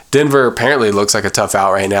tough. Denver apparently looks like a tough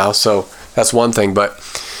out right now, so that's one thing. But,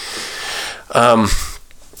 and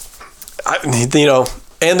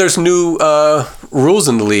there's new rules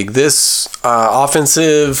in the league. This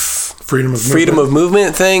offensive freedom of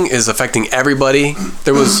movement thing is affecting everybody.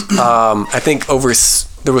 There was, I think,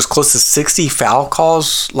 there was close to 60 foul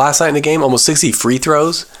calls last night in the game, almost 60 free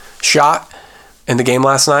throws shot in the game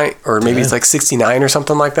last night, or maybe it's like 69 or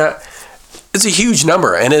something like that. It's a huge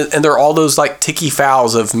number, and there are all those like ticky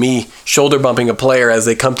fouls of me shoulder bumping a player as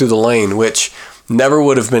they come through the lane, which never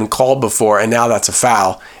would have been called before, and now that's a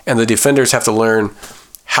foul, and the defenders have to learn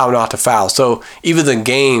how not to foul. So even the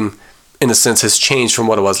game, in a sense, has changed from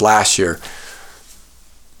what it was last year.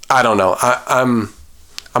 I don't know. I'm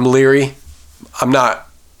leery. I'm not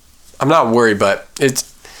worried, but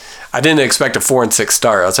I didn't expect a 4-6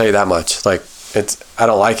 start. I'll tell you that much. I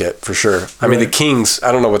don't like it for sure. I mean, the Kings,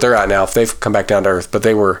 I don't know what they're at now, if they've come back down to earth, but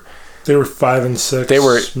they were 5-6. They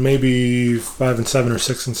were maybe 5-7 or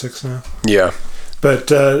 6-6 now. Yeah. But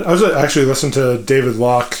I was actually listening to David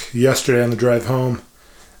Locke yesterday on the drive home,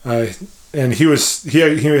 and he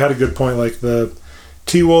had a good point. Like the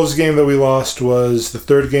T-Wolves game that we lost was the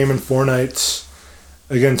third game in 4 nights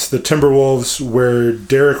against the Timberwolves, where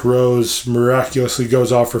Derrick Rose miraculously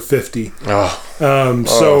goes off for 50.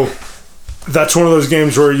 So that's one of those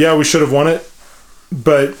games where, yeah, we should have won it.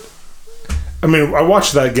 But, I mean, I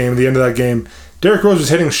watched that game, the end of that game. Derrick Rose was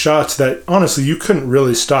hitting shots that, honestly, you couldn't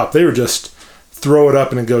really stop. They were just throw it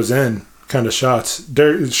up and it goes in kind of shots.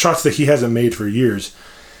 Shots that he hasn't made for years.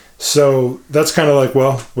 So that's kind of like,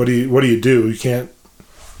 well, what do you do? You can't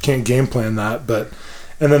game plan that.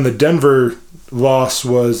 And then the Denver loss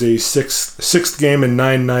was a sixth game in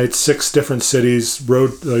 9 nights, 6 different cities. It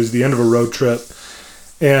was the end of a road trip,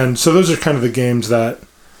 and so those are kind of the games that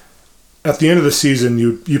at the end of the season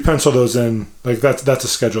you pencil those in. Like that's a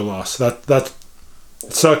schedule loss. That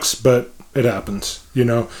sucks, but it happens,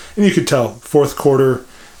 And you could tell fourth quarter.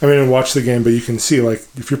 I mean, I didn't watch the game, but you can see, like,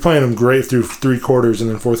 if you're playing them great through 3 quarters and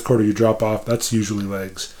then fourth quarter you drop off, that's usually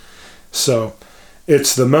legs. So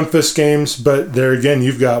it's the Memphis games, but there again,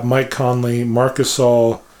 you've got Mike Conley, Marc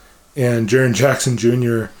Gasol, and Jaren Jackson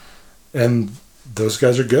Jr., and those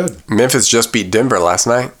guys are good. Memphis just beat Denver last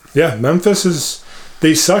night. Yeah,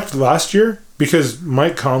 they sucked last year because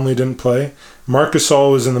Mike Conley didn't play. Marc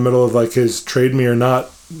Gasol was in the middle of, like, his trade me or not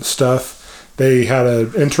stuff. They had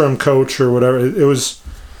an interim coach or whatever. It was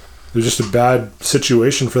just a bad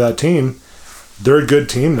situation for that team. They're a good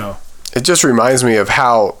team, though. It just reminds me of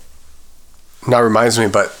how, not reminds me,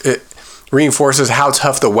 but it reinforces how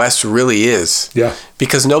tough the West really is. Yeah.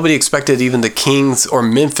 Because nobody expected even the Kings or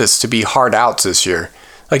Memphis to be hard outs this year.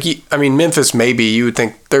 Like, Memphis, maybe you would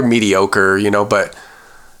think they're mediocre, but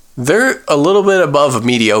they're a little bit above a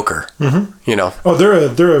mediocre, Oh, they're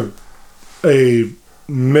a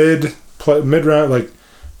mid-round, like,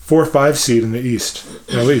 4 or 5 seed in the East,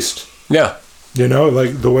 at least. Yeah.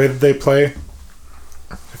 Like the way that they play,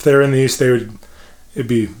 if they're in the East, it'd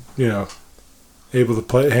be, able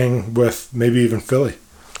to hang with maybe even Philly.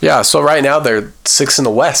 Yeah, so right now they're 6th in the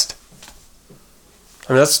West.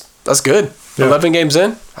 I mean, that's good. Yeah. 11 games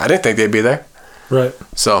in, I didn't think they'd be there. Right.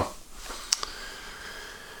 So,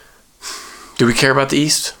 do we care about the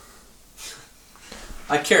East?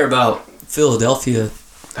 I care about Philadelphia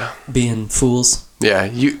being fools. Yeah,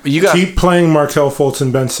 you got keep playing Markelle Fultz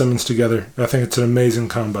and Ben Simmons together. I think it's an amazing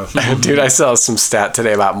combo. Dude, I saw some stat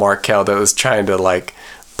today about Markelle that was trying to like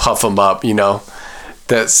puff him up.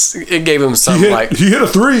 It gave him some he hit a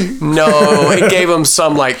 3. No, it gave him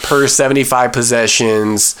some like per 75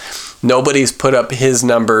 possessions. Nobody's put up his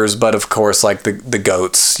numbers, but of course, like the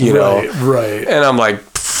goats. Right. And I'm like,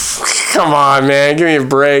 come on, man, give me a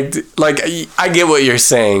break. Like, I get what you're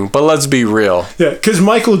saying, but let's be real. Yeah, because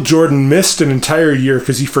Michael Jordan missed an entire year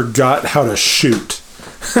because he forgot how to shoot.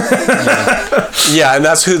 Yeah, and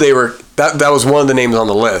that's who they were. That was one of the names on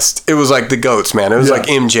the list. It was like the GOATs, man. It was like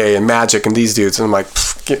MJ and Magic and these dudes. And I'm like,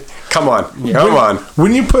 come on.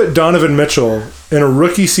 When you put Donovan Mitchell in a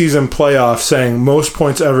rookie season playoff saying most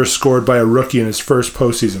points ever scored by a rookie in his first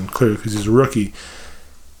postseason, clearly because he's a rookie,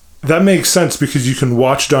 that makes sense because you can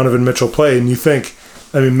watch Donovan Mitchell play and you think,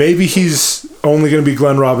 maybe he's only going to be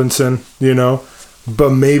Glenn Robinson,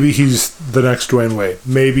 but maybe he's the next Dwayne Wade.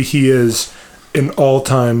 Maybe he is an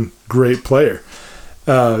all-time great player.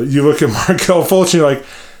 You look at Markelle Fultz and you're like,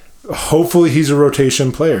 hopefully he's a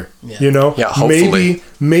rotation player. Yeah, hopefully.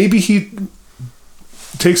 Maybe he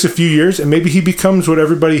takes a few years and maybe he becomes what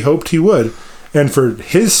everybody hoped he would. And for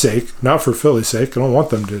his sake, not for Philly's sake, I don't want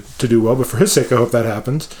them to do well, but for his sake, I hope that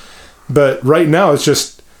happens. But right now, it's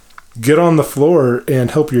just get on the floor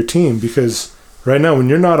and help your team because right now, when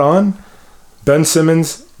you're not on, Ben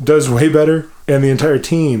Simmons does way better and the entire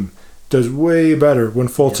team does way better when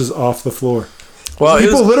Fultz is off the floor. Well,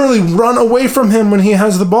 people literally run away from him when he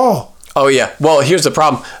has the ball. Oh, yeah. Well, here's the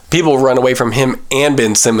problem. People run away from him and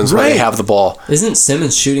Ben Simmons when they have the ball. Isn't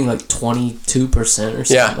Simmons shooting like 22% or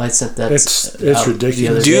something? Yeah. I said that's it's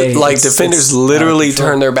ridiculous. Dude, defenders literally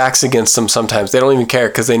turn their backs against him sometimes. They don't even care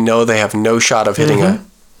because they know they have no shot of hitting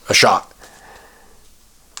a shot.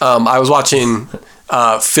 I was watching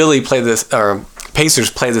Philly play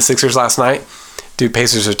Pacers play the Sixers last night. Dude,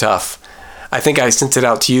 Pacers are tough. I think I sent it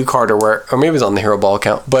out to you, Carter, or maybe it was on the Hero Ball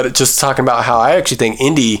account, but just talking about how I actually think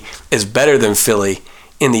Indy is better than Philly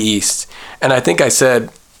in the East. And I think I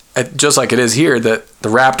said, just like it is here, that the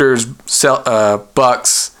Raptors,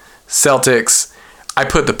 Bucks, Celtics, I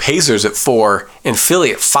put the Pacers at 4 and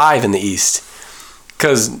Philly at 5 in the East.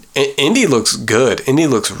 Because Indy looks good. Indy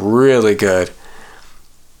looks really good.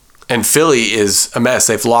 And Philly is a mess.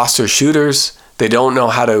 They've lost their shooters. They don't know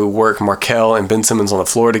how to work Markelle and Ben Simmons on the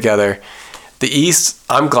floor together. The East,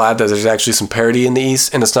 I'm glad that there's actually some parity in the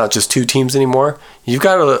East, and it's not just 2 teams anymore. You've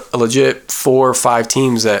got a legit 4 or 5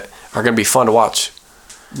 teams that are going to be fun to watch.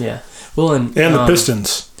 Yeah. Well, and the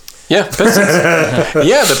Pistons. Yeah, Pistons.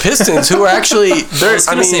 Yeah, the Pistons, who are actually... I was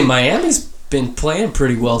going to say Miami's been playing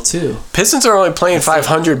pretty well, too. Pistons are only playing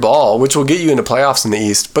 500 ball, which will get you into playoffs in the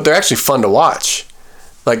East, but they're actually fun to watch.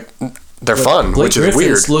 Like, they're fun, Blake which is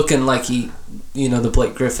Griffin's weird. looking like the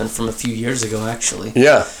Blake Griffin from a few years ago, actually.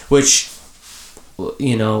 Yeah. Which,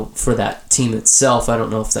 for that team itself, I don't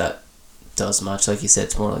know if that does much. Like you said,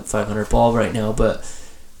 it's more like 500 ball right now, but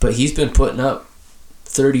he's been putting up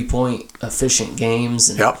 30-point efficient games,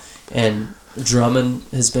 and Drummond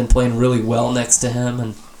has been playing really well next to him,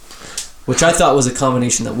 and which I thought was a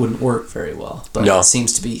combination that wouldn't work very well, but it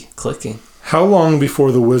seems to be clicking. How long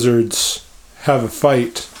before the Wizards have a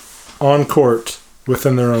fight on court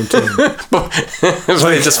within their own team?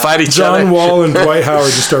 They just fight each other. John Wall and Dwight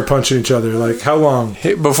Howard just start punching each other. Like, how long?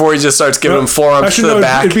 Before he just starts giving them forearms to the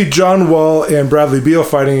back. It'd be John Wall and Bradley Beal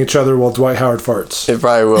fighting each other while Dwight Howard farts. It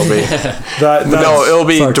probably will be. It'll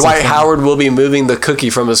be Dwight Howard will be moving the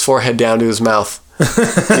cookie from his forehead down to his mouth.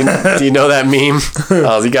 Do you know that meme?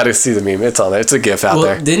 Oh, you got to see the meme. It's on there. It's a GIF out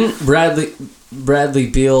there. Didn't Bradley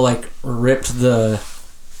Beal ripped the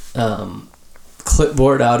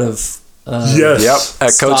clipboard out of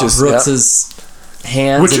at coaches Brooks's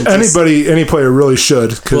hands, which any player really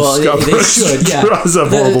should, because they should. Yeah, draws up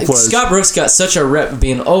horrible plays. Scott Brooks got such a rep of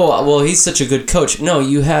being he's such a good coach. No,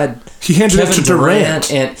 you had he handed Kevin it to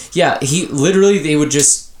Durant, and they would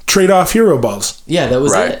just trade off hero balls. Yeah, that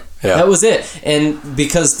was it. Yeah. That was it. And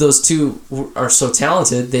because those two are so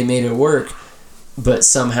talented, they made it work. But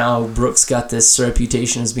somehow Brooks got this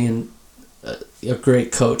reputation as being a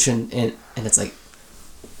great coach, and it's like,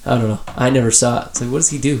 I don't know. I never saw it. It's like, what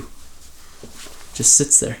does he do? Just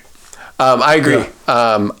sits there. I agree.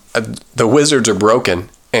 Yeah. The Wizards are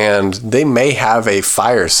broken, and they may have a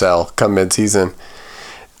fire sale come mid-season.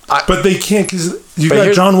 But they can't, because you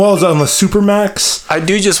got John Wall's on the Supermax. I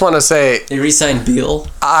do just want to say... They re-signed Beal.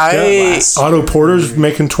 Otto Porter's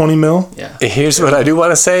making $20 million. Yeah. Here's what I do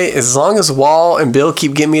want to say. As long as Wall and Bill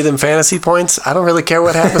keep giving me them fantasy points, I don't really care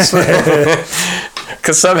what happens with them.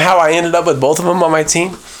 Because somehow I ended up with both of them on my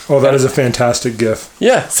team. Oh, that is a fantastic gif.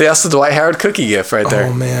 Yeah. See, that's the Dwight Howard cookie gif right there.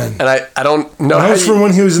 Oh, man. And I don't know that was from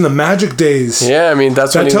when he was in the Magic days. Yeah, I mean,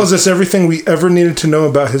 that tells us everything we ever needed to know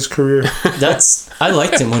about his career. I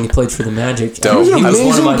liked him when he played for the Magic. He was an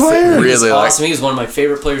amazing player. He was awesome. He was one of my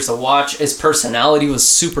favorite players to watch. His personality was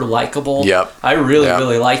super likable. Yep. I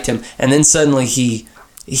really liked him. And then suddenly he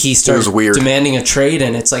started demanding a trade,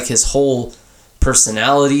 and it's like his whole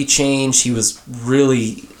personality changed. He was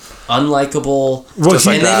really unlikable.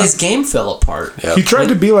 Then his game fell apart. Yep. He tried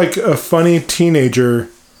to be like a funny teenager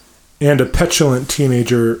and a petulant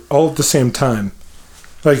teenager all at the same time.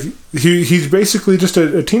 Like, he's basically just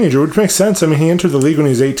a teenager, which makes sense. I mean, he entered the league when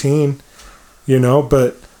he was 18,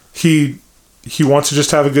 but he wants to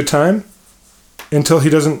just have a good time until he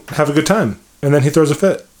doesn't have a good time, and then he throws a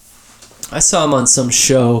fit. I saw him on some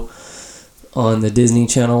show on the Disney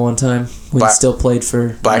Channel one time when he still played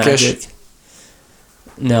for Blackish? Magic.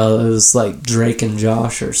 No, it was like Drake and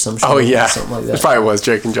Josh or some show. Oh, yeah. Or something like that. It probably was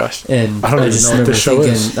Drake and Josh. And I don't even know what the show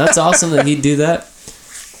is. That's awesome that he'd do that.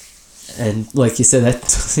 And like you said,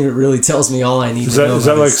 that it really tells me all I need to know. Is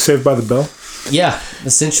that like Saved by the Bell? Yeah,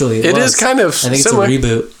 essentially it is kind of I think similar. It's a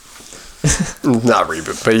reboot. Not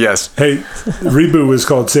reboot, but yes. Hey, reboot was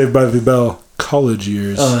called Saved by the Bell College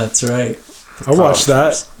Years. Oh, that's right. I watched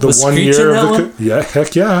that. Was one Screech year of the yeah,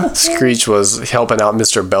 heck yeah. Screech was helping out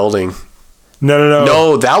Mr. Belding. No.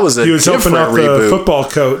 No, that was a he was different helping out reboot. the football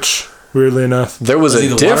coach. Weirdly enough, there was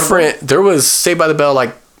a different. There was Saved by the Bell,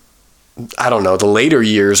 like I don't know, the later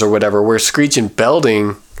years or whatever, where Screech and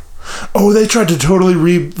Belding. Oh, they tried to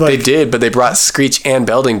totally They did, but they brought Screech and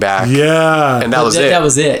Belding back. Yeah, and that was it. That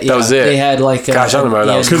was it. Yeah. That was it. They had like gosh, I don't remember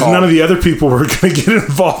that was because none of the other people were going to get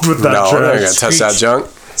involved with that. No, they're going to touch that junk.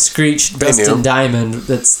 Screech, Dustin Diamond.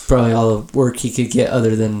 That's probably all the work he could get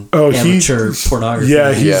other than amateur pornography.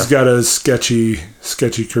 Yeah, he's got a sketchy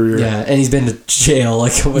career. Yeah, and he's been to jail.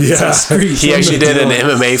 Like Screech. He actually did an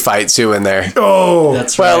MMA fight too in there. Oh,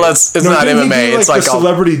 that's right. Well, it's not MMA. It's like a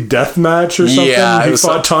celebrity death match or something. Yeah, he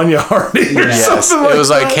fought Tanya Harding or something like that. It was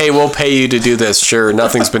like, hey, we'll pay you to do this. Sure,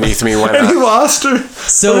 nothing's beneath me. Why not? And he lost her.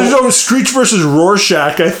 So there's no Screech versus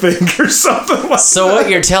Rorschach, I think, or something like that. So what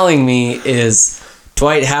you're telling me is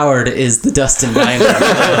Dwight Howard is the Dustin Diamond of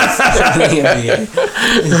the NBA.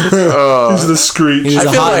 He's the Screech. He was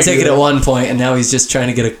a hot ticket at one point, and now he's just trying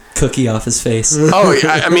to get a cookie off his face. Oh,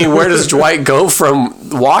 I mean, where does Dwight go from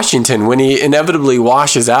Washington when he inevitably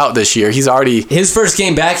washes out this year? He's already... His first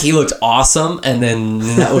game back, he looked awesome, and then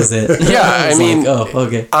that was it. Yeah, I mean, oh,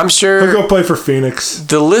 okay. I'm sure... He'll go play for Phoenix.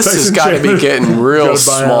 The list has Tyson got to be Chandler. getting real Go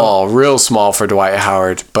buy small for Dwight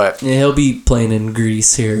Howard, but... Yeah, he'll be playing in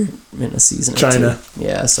Greece here in a season China. or two.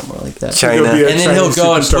 Yeah, somewhere like that. China. He'll be a And then he'll Chinese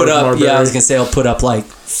go and superstar put with up, Marbury. I was going to say, he'll put up like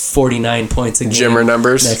 49 points a game. Jimmer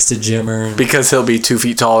numbers. Next to Jimmer. Because he'll be 2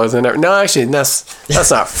 feet taller than her. No, actually, that's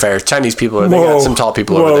not fair. Chinese people, they got some tall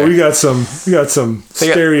people over there. we got some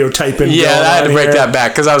stereotyping. Yeah, going I had to on break here. that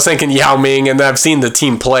back because I was thinking Yao Ming, and I've seen the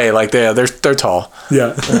team play. Like they're tall.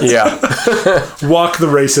 Yeah, Yeah, walk the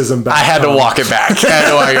racism back. I had to walk it back.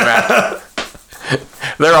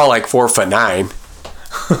 They're all like 4'9".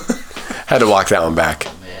 Had to walk that one back.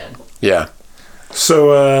 Man. Yeah.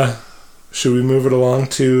 So, should we move it along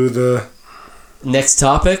to the Next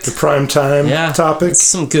topic. prime time topic?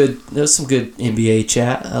 There was some good NBA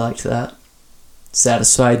chat. I liked that.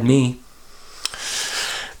 Satisfied me.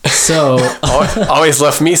 So Always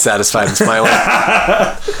left me satisfied and smiling.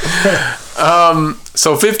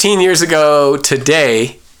 So 15 years ago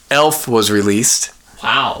today, Elf was released.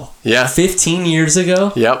 wow. Yeah. 15 years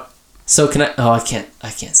ago. Yep. So can I? Oh, I can't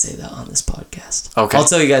say that on this podcast. Okay. I'll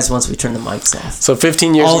tell you guys once we turn the mics off. So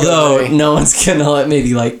 15 years ago Although today, no one's gonna let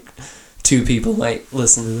maybe like 2 people might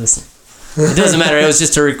listen to this. It doesn't matter. It was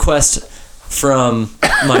just a request from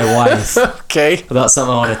my wife okay. about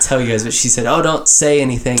something I want to tell you guys, but she said, "Oh, don't say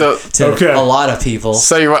anything So- to a lot of people."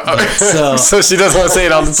 So you want? So- So she doesn't want to say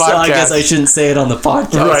it on the podcast. So I guess I shouldn't say it on the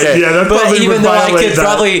podcast. Right, Okay. yeah, that But probably even would though I violate could that.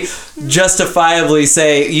 probably justifiably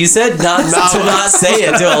say, you said not to not say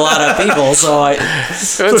it to a lot of people, so I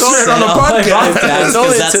It's share it on the podcast. It's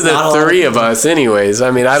only to the 3 of us, anyways.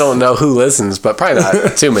 I mean, I don't know who listens, but probably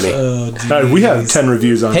not too many. We have 10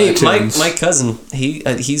 reviews on Hey, iTunes. my cousin,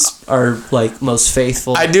 he's our like most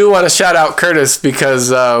faithful. I do want to shout out Curtis because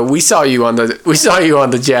we saw you on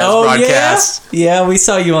the Jazz broadcast. Yeah, we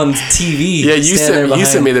saw you on TV. Yeah, you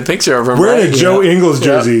sent me the picture of him. Wearing Right? a Joe Ingles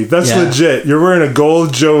jersey. That's Yeah. legit. You're wearing a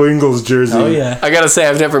gold Joe Ingles jersey. Oh yeah, I gotta say,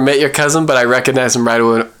 I've never met your cousin, but I recognized him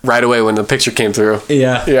right away when the picture came through.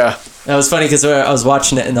 yeah. Yeah. That was funny because I was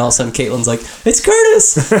watching it and all of a sudden Caitlin's like, "It's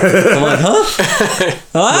Curtis." I'm like, "Huh?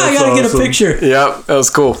 I gotta get a awesome. picture." Yep, that was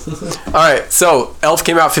cool. All right, so Elf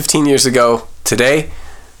came out 15 years ago today.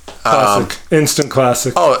 Classic. Instant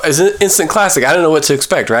classic. Oh, it's an instant classic. I don't know what to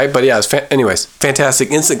expect, right? But yeah, anyways, fantastic,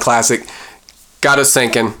 instant classic. Got us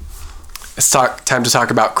thinking. It's time to talk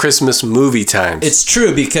about Christmas movie times. It's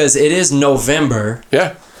true because it is November.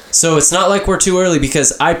 Yeah. So it's not like we're too early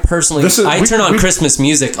because I personally I turn on Christmas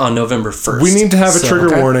music on November 1st. We need to have a trigger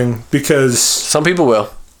Okay. warning because, Some people will.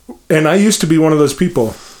 and I used to be one of those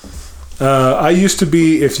people. I used to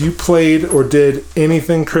be, if you played or did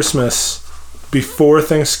anything Christmas before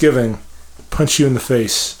Thanksgiving, punch you in the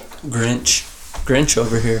face. Grinch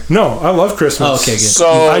over here. No, I love Christmas. Oh, okay, good. So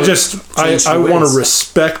I want wins. to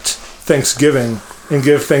respect Thanksgiving and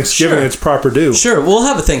give Thanksgiving Sure. its proper due. Sure, we'll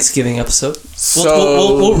have a Thanksgiving episode.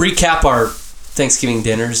 We'll recap our Thanksgiving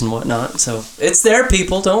dinners and whatnot. So it's there,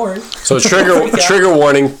 people. Don't worry. So trigger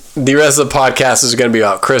warning. The rest of the podcast is going to be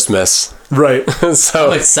about Christmas. Right.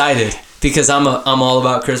 So I'm excited because I'm all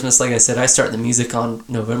about Christmas. Like I said, I start the music on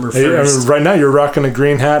November 1st. Hey, I mean, right now you're rocking a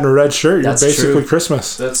green hat and a red shirt. You're That's basically true.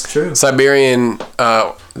 Christmas. That's true. the Siberian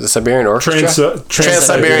Orchestra.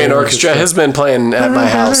 Trans-Siberian Orchestra has been playing at my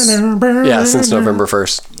house. Yeah, since November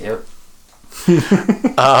 1st. Yep.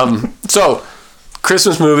 So,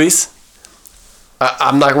 Christmas movies.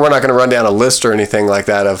 We're not going to run down a list or anything like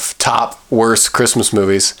that of top worst Christmas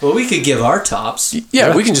movies. Well, we could give our tops.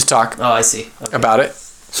 Yeah, we can just talk Oh, I see. Okay. about it.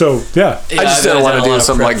 So, yeah. Yeah, I just I've didn't done want a to do lot of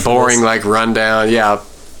some prep like for boring this. like rundown. Yeah,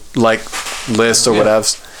 like list or whatever.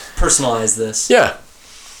 Personalize this. Yeah.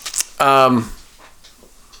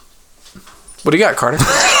 What do you got, Carter?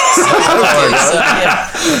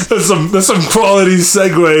 That's some quality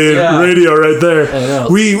segue in Yeah. radio right there. I know.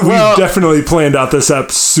 We definitely planned out this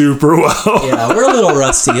app super well. Yeah, we're a little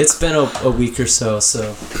rusty. It's been a week or so.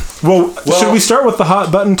 Well, should we start with the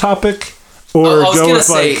hot button topic, or I was go gonna with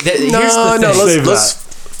say, like? here's the thing. Save Let's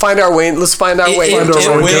find our way. Let's find our way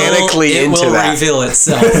organically it into will that. reveal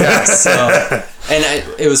itself. So, and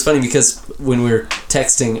it was funny because when we were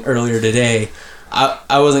texting earlier today,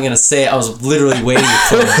 I wasn't gonna say it. I was literally waiting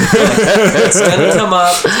for it. Like, it's gonna come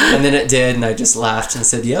up, and then it did, and I just laughed and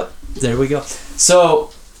said, "Yep, there we go." So,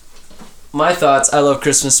 my thoughts. I love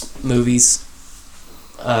Christmas movies.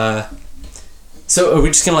 So are we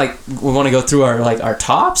just gonna we want to go through our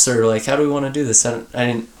tops, or like how do we want to do this? I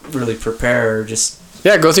didn't really prepare, or just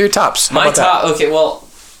Yeah, go through your tops. How my about that? top. Okay, well,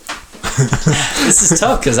 This is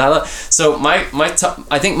tough because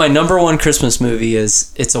I think my number one Christmas movie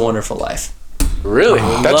is It's a Wonderful Life. Really?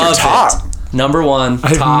 That's your Love top. it. Number one,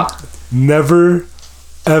 top. Never,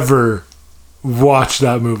 ever watched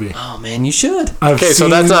that movie. Oh man, you should. So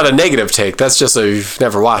that's not a negative take. That's just you've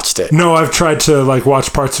never watched it. No, I've tried to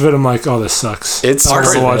watch parts of it. I'm like, oh, this sucks. It's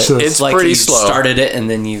Like pretty you slow. started it and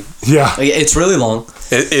then you. Yeah. It's really long.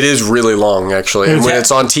 It is really long, actually. And when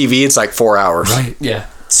it's on TV, it's like 4 hours. Right. Yeah.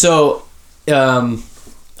 So, I don't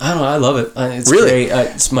know. I love it. It's Really? great.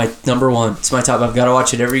 It's my number one. It's my top. I've got to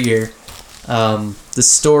watch it every year. The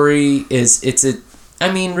story is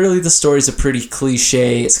really the story's a pretty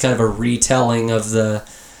cliche. It's kind of a retelling of the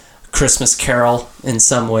Christmas Carol in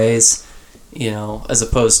some ways, as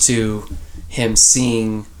opposed to him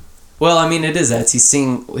seeing. Well, I mean, it is that he's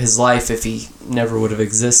seeing his life if he never would have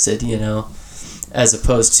existed, as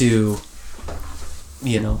opposed to,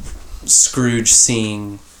 Scrooge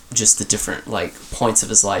seeing just the different points of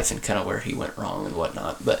his life and kind of where he went wrong and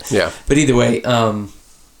whatnot. But either way, I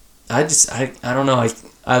don't know.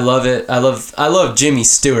 I love it. I love Jimmy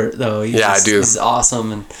Stewart though. I do. He's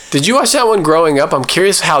awesome. And did you watch that one growing up? I'm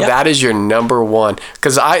curious how that is your number one.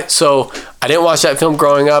 Because I didn't watch that film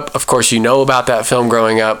growing up. Of course, you know about that film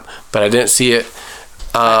growing up, but I didn't see it.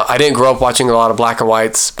 I didn't grow up watching a lot of black and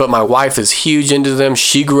whites, but my wife is huge into them.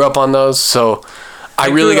 She grew up on those, so I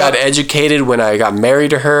really got educated when I got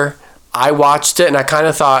married to her. I watched it and I kind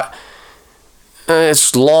of thought,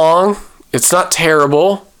 it's long. It's not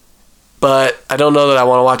terrible. But I don't know that I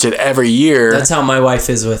want to watch it every year. That's how my wife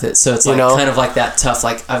is with it. So it's kind of like that tough.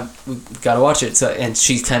 We've got to watch it. So and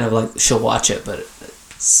she's kind of she'll watch it, but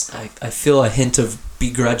I feel a hint of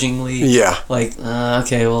begrudgingly. Yeah.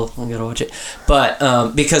 Okay, well, I gotta watch it.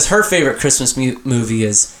 But because her favorite Christmas movie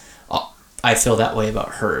is, I feel that way about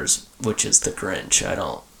hers, which is The Grinch. I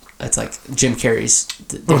don't. It's like Jim Carrey's.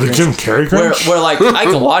 The Jim Carrey Grinch. Where I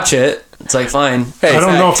can watch it. It's fine. Hey, I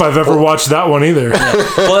don't know if I've ever watched that one either. Yeah.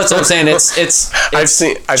 Well, that's what I'm saying. It's I've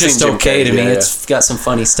seen Jim okay Carrey, to me. yeah. It's got some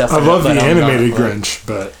funny stuff. I love the animated Grinch,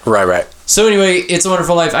 but right. So anyway, It's a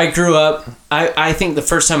Wonderful Life. I grew up. I think the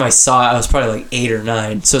first time I saw it, I was probably 8 or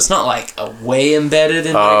 9. So it's not a way embedded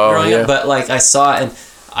in growing up, but I saw it and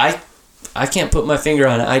I can't put my finger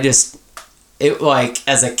on it. It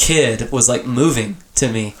as a kid was moving to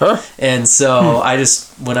me, and so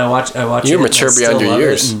when I watch you're mature beyond your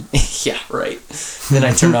years. Yeah, right. Then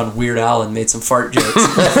I turned on Weird Al and made some fart jokes,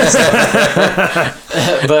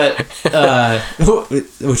 but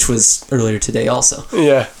which was earlier today also.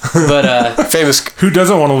 Yeah, but famous. Who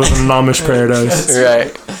doesn't want to live in an Amish paradise?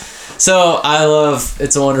 Right. So I love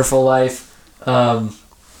It's a Wonderful Life, and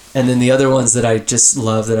then the other ones that I just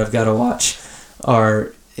love that I've got to watch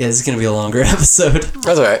are. It's going to be a longer episode.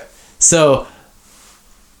 That's all right. So,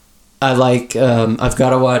 I I've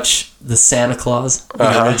got to watch The Santa Claus,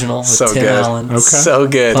 the original with Tim Allen. Okay. So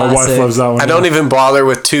good. My wife loves that one. I don't even bother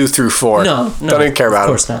with 2 through 4. No. Don't even care about it. Of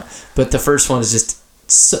course not. But the first one is just,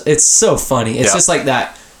 it's so funny. It's just like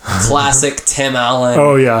that classic Tim Allen.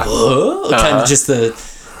 Oh, yeah. Kind of just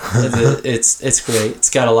it's great. It's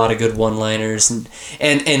got a lot of good one-liners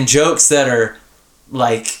and jokes that are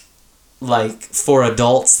like for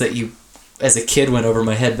adults that you as a kid went over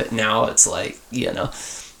my head, but now it's kind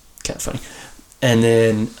of funny. And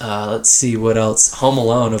then let's see what else. Home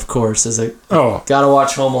Alone, of course, gotta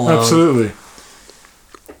watch Home Alone. Absolutely.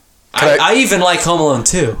 I even like Home Alone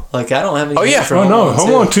 2. I don't have any. Home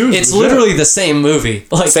Alone 2 is it's literally the same movie.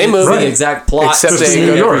 Same movie, the exact plot, except system, in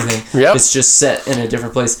New York. everything. Yep. It's just set in a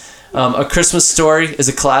different place. A Christmas Story is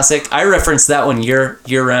a classic. I reference that one year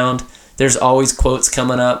round. There's always quotes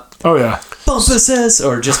coming up. Oh yeah, Bumpus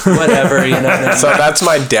or just whatever, So that's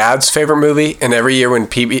my dad's favorite movie, and every year when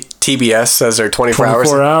TBS says they're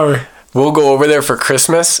 24 hour, we'll go over there for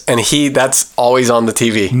Christmas, and that's always on the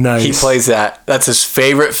TV. Nice. He plays that. That's his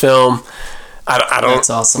favorite film. I don't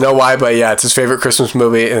That's awesome. know why, but yeah, it's his favorite Christmas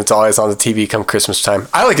movie, and it's always on the TV come Christmas time.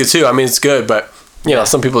 I like it too. I mean, it's good, but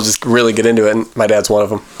some people just really get into it, and my dad's one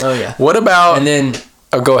of them. Oh yeah. What about? And then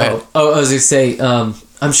go ahead. I was gonna say,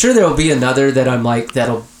 I'm sure there will be another that I'm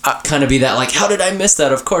that'll kind of be that how did I miss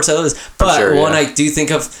that? Of course I love this, but one I do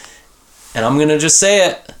think of, and I'm gonna just say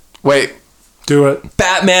it. Wait. Do it.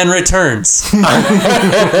 Batman Returns. One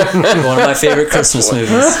of my favorite Christmas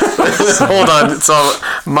movies. Hold on. So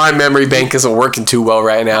my memory bank isn't working too well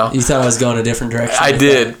right now. You thought I was going a different direction. I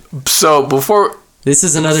did. That. So before... This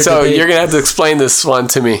is another So debate. You're going to have to explain this one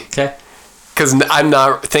to me. Okay. Because I'm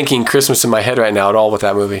not thinking Christmas in my head right now at all with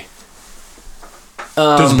that movie.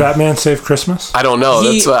 Does Batman save Christmas? I don't know.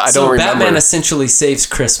 That's what I don't remember. Batman essentially saves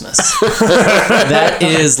Christmas. That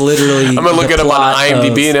is literally. I'm gonna look it up on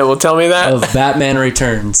IMDb and it will tell me that. Of Batman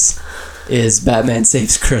Returns. is Batman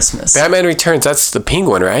Saves Christmas. Batman Returns, that's the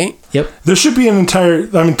Penguin, right? Yep. There should be an entire.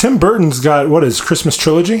 I mean, Tim Burton's got what is Christmas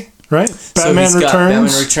trilogy, right? Batman so he's got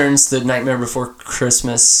Returns, Batman Returns, The Nightmare Before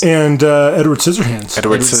Christmas, and Edward Scissorhands.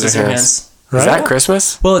 Edward Scissorhands. Right? Is that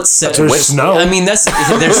Christmas? Well, it's set. There's snow. I mean, there's snow.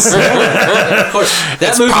 Of course,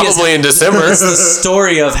 that movie Probably in December. It's the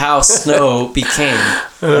story of how snow became.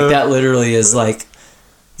 Like that literally is like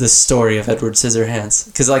the story of Edward Scissorhands,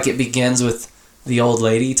 because like it begins with the old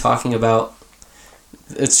lady talking about.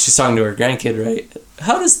 She's talking to her grandkid, right?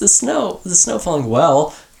 How does the snow falling?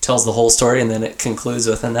 Well, tells the whole story, and then it concludes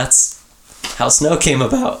with, and that's how snow came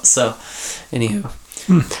about. So, anywho,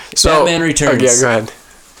 Batman Returns. Yeah, go ahead.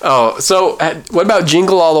 Oh, so what about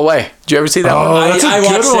Jingle All the Way? Did you ever see that one? that's a I good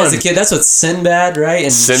watched it as a one. kid. That's with Sinbad, right?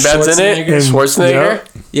 And Sinbad's in it. Schwarzenegger.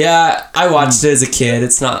 Schwarzenegger. Yeah, I watched it as a kid.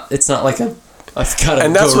 It's not like I've got to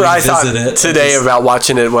And that's go what I revisit thought it. today about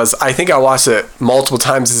watching it was I think I watched it multiple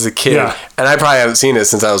times as a kid, Yeah. and I probably haven't seen it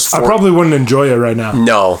since I was 4. I probably wouldn't enjoy it right now.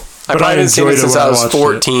 No. I But probably I haven't seen it enjoyed it since when I I was watched it.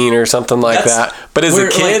 14 or something like that. But as a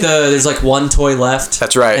kid, there's like one toy left.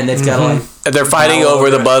 That's right. And they've got like they're fighting Battle over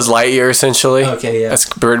the over it. Buzz Lightyear, essentially. Okay, yeah. That's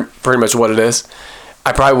pretty much what it is.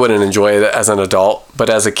 I probably wouldn't enjoy it as an adult, but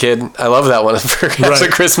as a kid, I love that one as a Right.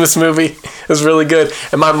 Christmas movie. It was really good.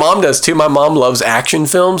 And my mom does too. My mom loves action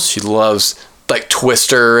films. She loves like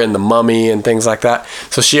Twister and The Mummy and things like that.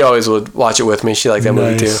 So she always would watch it with me. She liked that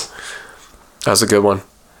movie too. Nice. That was a good one.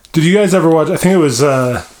 Did you guys ever watch? I think it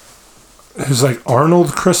was like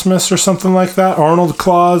Arnold Christmas or something like that. Arnold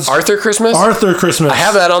Claus. Arthur Christmas? Arthur Christmas. I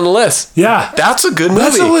have that on the list. Yeah, That's a good movie.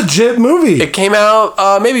 that's a legit movie. It came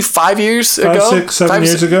out maybe 5 years ago. 6, 7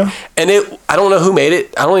 years ago. And I don't know who made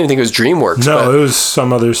it. I don't even think it was DreamWorks. No, but it was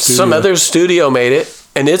some other studio. some other studio made it.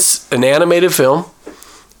 And it's an animated film.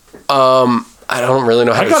 I don't really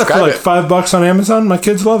know how I to got it for describe like $5 on Amazon. My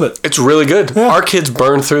kids love it. It's really good. Yeah. Our kids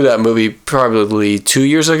burned through that movie probably 2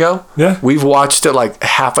 years ago. Yeah. We've watched it like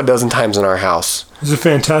half a dozen times in our house. It's a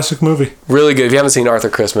fantastic movie. Really good. If you haven't seen Arthur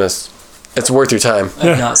Christmas, it's worth your time.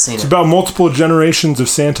 I've not seen It's it. about multiple generations of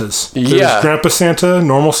Santas. There's Yeah. Grandpa Santa,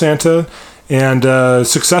 normal Santa, and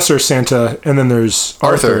successor Santa, and then there's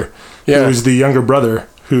Arthur, Yeah. who's the younger brother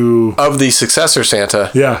who, Of the successor Santa.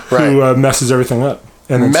 who Right. Messes everything up.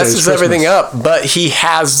 And then Messes saves everything Christmas. up, but he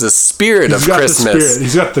has the spirit He's of got the Christmas. spirit.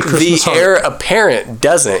 He's got the Christmas The heart. heir apparent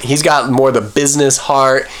doesn't. He's got more the business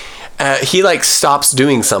heart. He like stops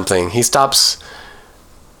doing something. He stops,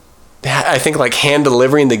 I think, like hand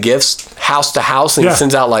delivering the gifts house to house, and Yeah. he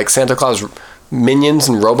sends out like Santa Claus minions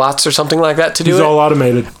and robots or something like that to do He's it. all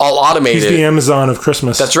automated. All automated. He's the Amazon of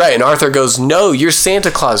Christmas. That's right. And Arthur goes, "No, you're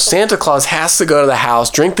Santa Claus. Santa Claus has to go to the house,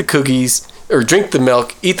 drink the cookies, or drink the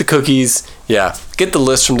milk, eat the cookies. Yeah, get the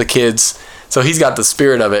list from the kids." So he's got the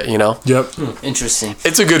spirit of it, you know? Yep. Interesting.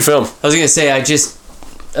 It's a good film. I was gonna say I just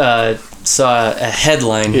saw a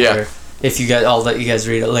headline Yeah. here. If you guys, I'll let you guys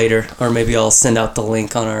read it later, or maybe I'll send out the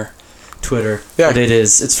link on our Twitter. Yeah. But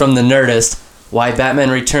it's from the Nerdist. Why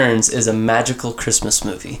Batman Returns is a magical Christmas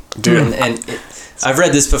movie, Dude. And I've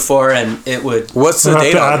read this before, and it would. What's the We'll have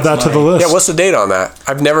date to on add it? that to the list. Yeah, what's the date on that?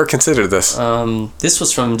 I've never considered this. This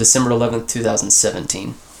was from December 11th,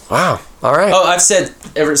 2017. Wow. All right. Oh, I've said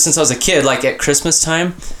ever since I was a kid, like at Christmas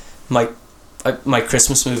time, my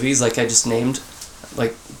Christmas movies, like I just named,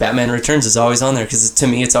 like Batman Returns is always on there because to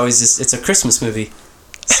me it's always just it's a Christmas movie.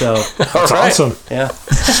 So All That's right. awesome. yeah,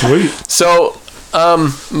 Sweet. So,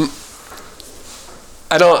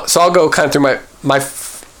 I'll go kind of through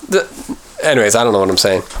anyways, I don't know what I'm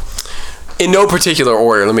saying. In no particular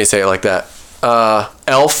order, let me say it like that.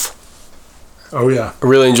 Elf. Oh, yeah. I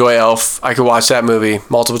really enjoy Elf. I could watch that movie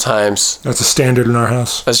multiple times. That's a standard in our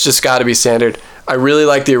house. That's just got to be standard. I really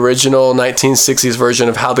like the original 1960s version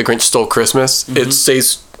of How the Grinch Stole Christmas. It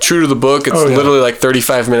stays true to the book. It's Oh, yeah. literally like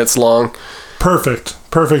 35 minutes long. Perfect.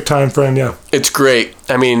 Perfect time frame, yeah. It's great.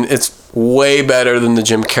 I mean, it's way better than the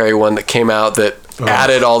Jim Carrey one that came out that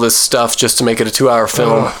added all this stuff just to make it a 2-hour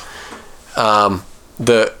film.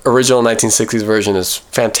 The original 1960s version is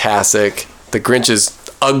fantastic. The Grinch is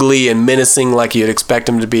ugly and menacing like you'd expect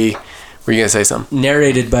him to be. Were you going to say something?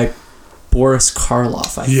 narrated by Boris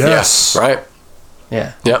Karloff. I think. Yes. Yeah, right?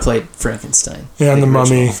 Yeah, Yep. he played Frankenstein. And the original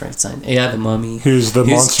Mummy. Frankenstein. Yeah, the Mummy. Who's the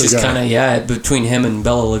He was monster just guy. kind of between him and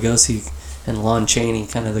Bela Lugosi and Lon Chaney,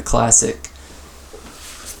 kind of the classic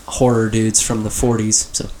horror dudes from the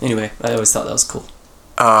 40s. So anyway, I always thought that was cool.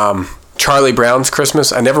 Charlie Brown's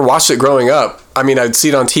Christmas. I never watched it growing up. I mean, I'd see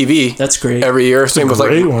it on TV. That's great. Every year. Same with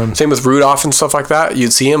great one. Same with Rudolph and stuff like that.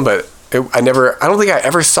 You'd see him, but I don't think I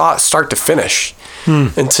ever saw it start to finish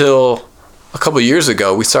until a couple of years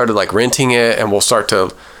ago. We started like renting it, and we'll start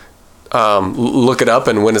to look it up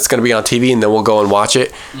and when it's going to be on TV, and then we'll go and watch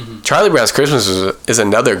it. Charlie Brown's Christmas is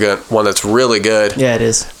another good one that's really good. Yeah, it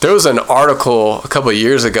is. There was an article a couple of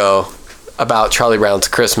years ago about Charlie Brown's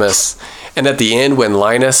Christmas, and at the end when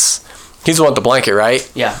Linus, he's the one with the blanket, right?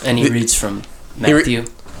 Yeah, and he reads from Matthew.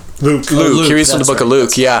 Luke. He reads from the book of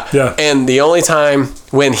Luke, yeah. And the only time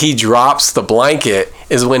when he drops the blanket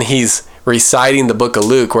is when he's reciting the book of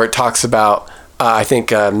Luke, where it talks about, I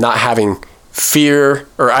think, not having fear,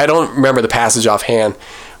 or I don't remember the passage offhand,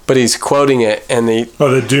 but he's quoting it, and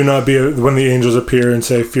that do not be when the angels appear and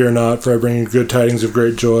say, "Fear not, for I bring you good tidings of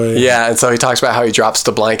great joy." Yeah, and so he talks about how he drops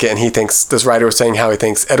the blanket, and he thinks, this writer was saying how he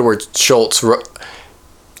thinks Edward Schultz,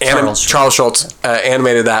 Charles Schultz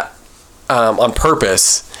animated that on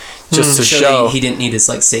purpose, just to show he didn't need his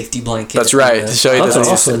safety blanket. That's right, to show you that's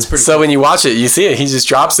awesome. So when you watch it, you see it, he just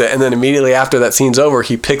drops it, and then immediately after that scene's over,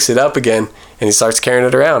 he picks it up again and he starts carrying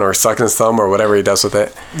it around, or sucking his thumb, or whatever he does with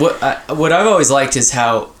it. What I've always liked is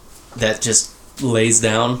how that just lays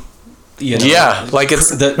down. Yeah, like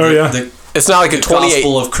it's it's not like a 28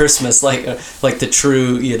 gospel of Christmas, like the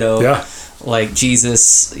true, like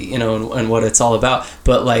Jesus, and what it's all about.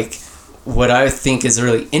 But what I think is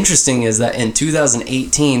really interesting is that in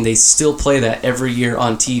 2018 they still play that every year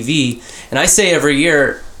on TV, and I say every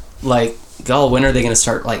year, when are they going to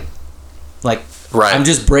start Right. I'm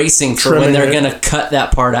just bracing for when they're going to cut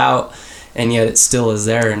that part out, and yet it still is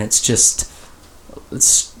there, and it's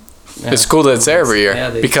cool that it's there every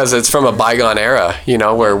year, because it's from a bygone era,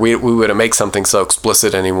 where we wouldn't make something so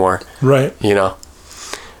explicit anymore. Right.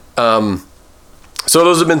 So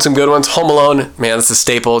those have been some good ones. Home Alone, man, it's a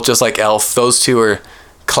staple, just like Elf. Those two are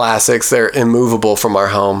classics. They're immovable from our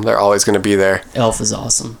home. They're always going to be there. Elf is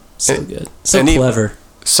awesome. So good. So clever.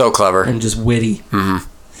 So clever. And just witty. Mm-hmm.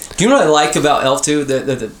 Do you know what I like about Elf too?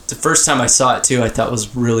 The first time I saw it too, I thought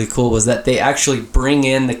was really cool, was that they actually bring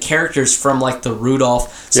in the characters from the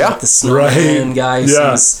Rudolph, the snowman guy,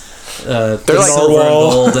 they're silver and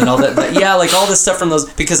gold and all that. All this stuff from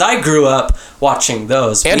those, because I grew up watching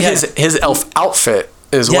those. And his elf outfit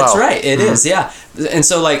as well. That's right, it is, yeah. And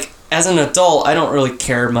so as an adult, I don't really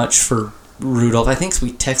care much for Rudolph. I think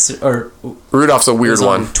we texted, or Rudolph's a weird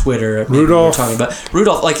one. On Twitter, Rudolph. We were talking about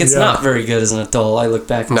Rudolph. It's not very good as an adult. I look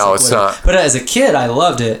back. And it's not. But as a kid, I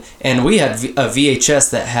loved it, and we had a VHS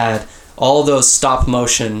that had all those stop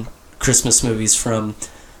motion Christmas movies from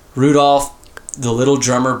Rudolph, the Little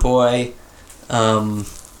Drummer Boy,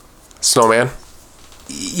 Snowman.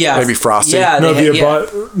 Yeah, maybe Frosty. Yeah,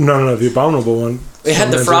 the Abominable one. It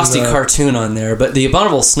had the Frosty cartoon on there, but the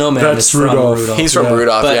Abominable Snowman is from Rudolph. He's from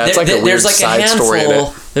Rudolph. But it's like a weird side story in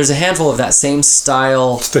it. There's a handful of that same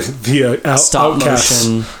style. The stop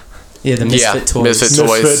motion. Yeah, the Misfit Toys.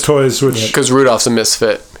 Misfit Toys, which because Rudolph's a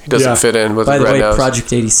misfit, he doesn't fit in with the red nose. By the way,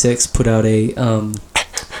 Project 86 put out a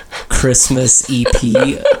Christmas EP,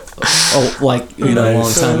 a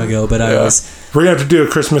long time ago. But we're gonna have to do a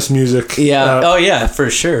Christmas music. Yeah,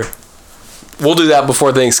 for sure. We'll do that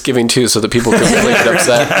before Thanksgiving too, so that people can really get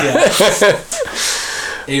upset.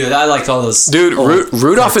 Anyway, I liked all those. Dude,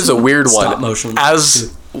 Rudolph is a weird one. Motion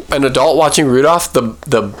as an adult watching Rudolph,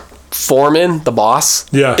 the foreman, the boss,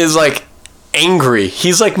 is angry.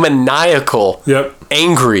 He's maniacal. Yep.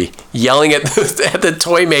 Angry, yelling at the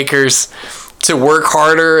toy makers to work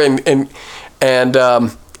harder, and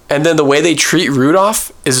then the way they treat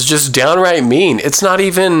Rudolph is just downright mean. It's not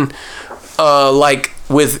even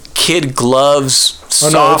with kid gloves,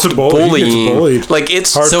 soft bullying.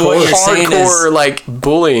 It's hardcore. So what you're saying hardcore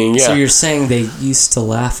bullying. Yeah. So you're saying they used to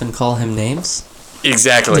laugh and call him names?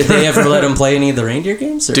 Exactly. Did they ever let him play any of the reindeer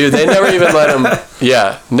games? Or? Dude, they never even let him.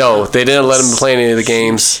 Yeah, no, they didn't let him play any of the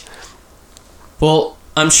games. Well,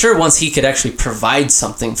 I'm sure once he could actually provide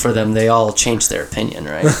something for them, they all changed their opinion,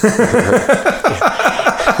 right?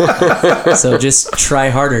 So just try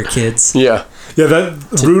harder, kids. Yeah. Yeah,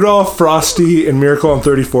 that Rudolph, Frosty, and Miracle on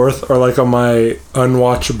 34th are on my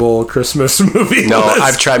unwatchable Christmas movie No, list.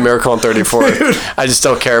 I've tried Miracle on 34th. I just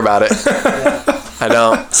don't care about it. I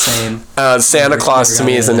don't. Same. Santa Claus to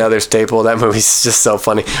me is another staple. That movie's just so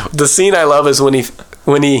funny. The scene I love is when he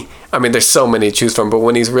I mean, there's so many to choose from, but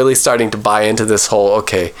when he's really starting to buy into this whole,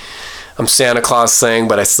 okay, I'm Santa Claus thing,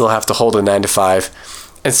 but I still have to hold a 9 to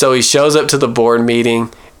 5. And so he shows up to the board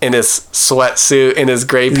meeting in his sweatsuit, in his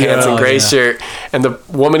gray pants and gray shirt, and the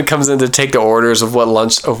woman comes in to take the orders of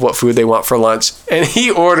what food they want for lunch, and he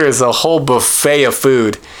orders a whole buffet of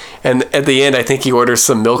food, and at the end I think he orders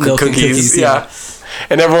some milk and cookies. Yeah.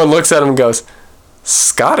 And everyone looks at him and goes,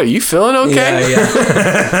 Scott, are you feeling okay?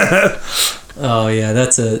 Yeah. Oh yeah,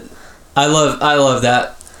 I love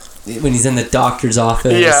that when he's in the doctor's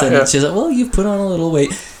office and it's just like, well, you put on a little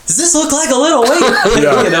weight. does this look like a little weight?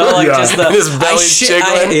 Yeah. You know, like Yeah. just the His belly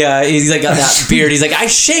jiggling. yeah, he's like got that beard. He's like, I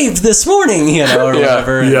shaved this morning, you know, or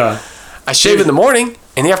whatever. Yeah. I shave in the morning.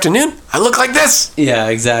 In the afternoon, I look like this. Yeah,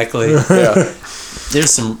 exactly. Yeah.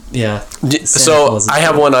 There's some, So I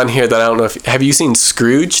have one on here that I don't know if... Have you seen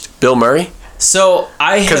Scrooged? Bill Murray? So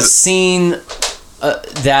I have seen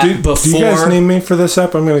that before. Do you guys need me for this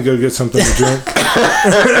app? I'm going to go get something to drink.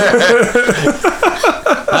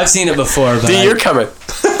 I've seen it before, but You're coming.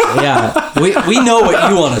 yeah, we know what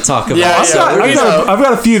you want to talk about. Yeah, so, yeah. I've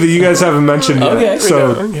got a few that you guys haven't mentioned yet.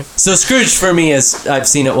 Okay. So Scrooge for me is I've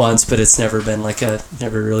seen it once, but it's never been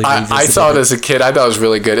never really. I saw it as a kid. I thought it was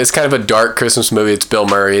really good. It's kind of a dark Christmas movie. It's Bill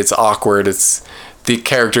Murray. It's awkward. The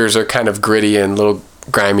characters are kind of gritty and a little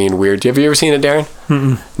grimy and weird. Have you ever seen it, Darren?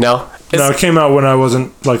 Mm-mm. No? No, it came out when I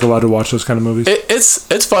wasn't allowed to watch those kind of movies.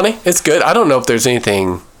 It's funny. It's good. I don't know if there's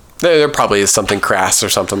anything... There probably is something crass or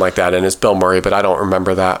something like that, and it's Bill Murray, but I don't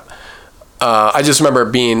remember that. I just remember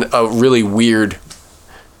it being a really weird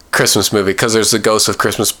Christmas movie because there's the ghosts of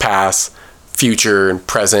Christmas past, future, and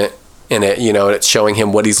present in it, you know, and it's showing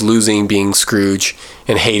him what he's losing being Scrooge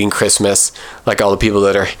and hating Christmas, like all the people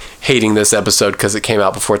that are hating this episode because it came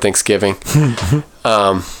out before Thanksgiving.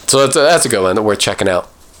 So that's a good one that we're checking out.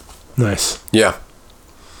 Nice. Yeah.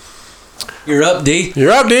 You're up, D.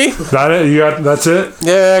 You're up, D. That it? That's it?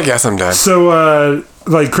 Yeah, I guess I'm done. So,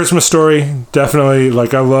 Christmas Story, definitely,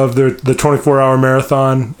 I love the 24-hour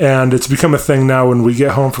marathon, and it's become a thing now when we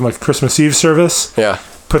get home from, Christmas Eve service. Yeah.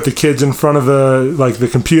 Put the kids in front of the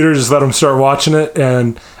computer, just let them start watching it,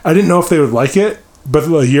 and I didn't know if they would like it, but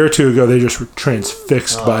a year or two ago, they just were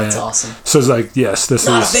transfixed by that's it. awesome. So it's like, yes, this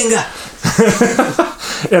Not is... a finger.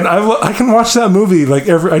 And I can watch that movie,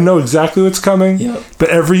 I know exactly what's coming, Yep. but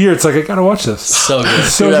every year, it's I gotta watch this. So good.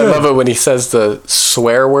 So Dude, I good. love it when he says the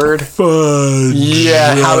swear word. Fudge.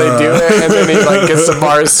 Yeah, how they do it, and then he gets the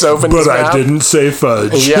bar of soap in his But mouth. I didn't say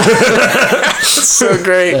fudge. Yeah, it's so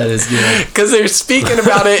great. That is good. Because they're speaking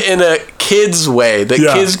about it in a kid's way that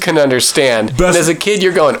Yeah. kids can understand. And as a kid,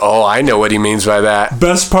 you're going, "Oh, I know what he means by that."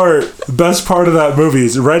 Best part of that movie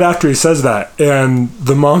is right after he says that, and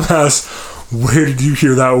the mom asks, "Where did you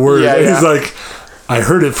hear that word?" Yeah, and yeah. he's like, "I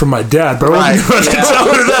heard it from my dad, but I wasn't Right. about to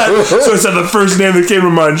tell her that." So I said the first name that came to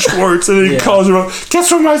mind, Schwartz, and he calls him up.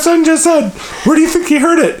 Guess what my son just said? Where do you think he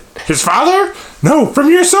heard it? His father? No, from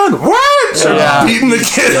your son. What? So Yeah. beating the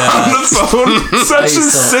kid on the phone. Such a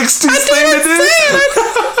used to- 60s thing to do.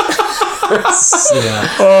 Yeah.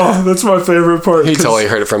 Oh, that's my favorite part. He 'cause- totally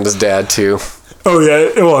heard it from his dad too. Oh yeah,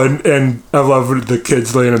 well, and I love when the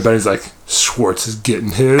kids laying in bed. He's like, Schwartz is getting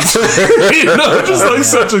his,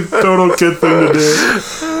 just such a total kid thing to do.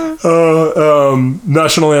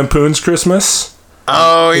 National Lampoon's Christmas.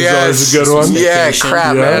 Oh Is yeah, always a good one. Yeah, Vacation.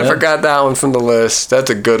 crap, Yeah. man, I forgot that one from the list. That's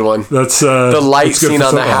a good one. That's The light that's good scene for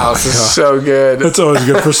on the some- house is yeah. so good. That's always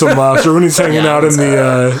good for some laughs. Or when he's hanging out in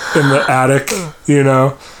the attic, you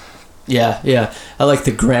know. Yeah. I like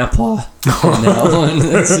the grandpa in that one.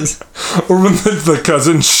 It's just- Or when the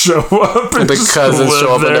cousins show up. And The just cousins live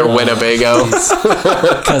show up in there. their Winnebago.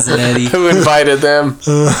 Cousin Eddie. Who invited them?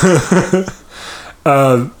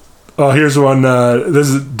 Oh, here's one. This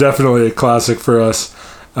is definitely a classic for us.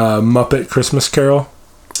 Muppet Christmas Carol.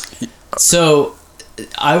 So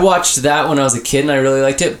I watched that when I was a kid and I really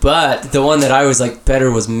liked it, but the one that I was like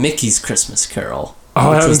better was Mickey's Christmas Carol. Oh, I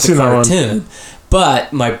which haven't was the seen that one. cartoon.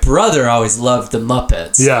 But my brother always loved the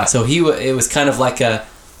Muppets. Yeah. So it was kind of like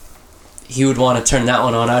he would want to turn that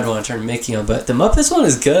one on, I'd want to turn Mickey on, but the Muppets one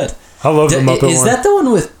is good. I love the Muppet Is one. that the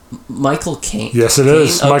one with Michael Caine? Yes, it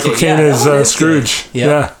is. Michael Caine that is one good. Scrooge. Yeah.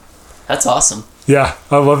 Yeah, That's awesome. yeah,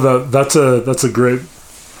 I love that. That's a great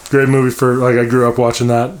movie for I grew up watching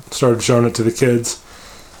that. Started showing it to the kids.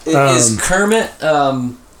 Is Kermit?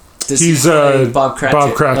 Does He's he play Bob Cratchit?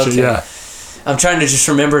 Bob Cratchit. Okay. Yeah, I'm trying to just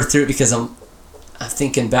remember through because I'm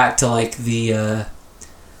thinking back to the.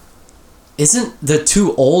 Isn't the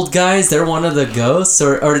two old guys? They're one of the ghosts,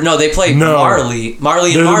 or no? They play Marley and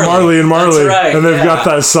Marley. That's right. and they've got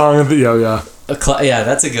that song. Yeah. Yeah,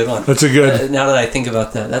 that's a good one. That's a good. Now that I think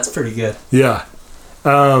about that, that's pretty good. Yeah,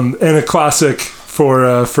 and a classic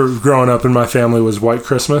for growing up in my family was White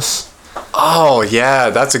Christmas. Oh yeah,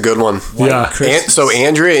 that's a good one. Yeah. Christmas. So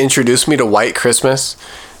Andrea introduced me to White Christmas.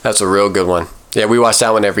 That's a real good one. Yeah, we watch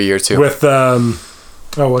that one every year too. With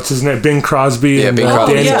what's his name? Bing Crosby Yeah, and Bing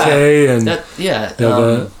Crosby. Danny yeah. Kaye and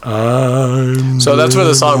So that's where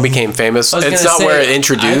the song became famous. I was It's gonna not say, where it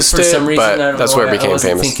introduced for some it, reason, I but don't that's know where it why became I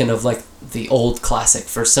wasn't famous. thinking of like the old classic.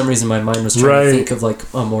 For some reason, my mind was trying Right. to think of like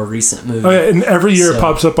a more recent movie. Oh yeah, and every year it So-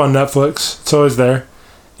 pops up on Netflix. It's always there.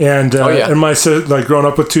 And Oh, yeah. and my growing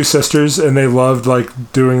up with two sisters, and they loved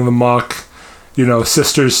doing the mock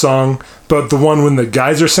sisters song, but the one when the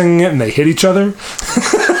guys are singing it and they hit each other.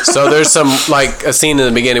 So there's some like a scene in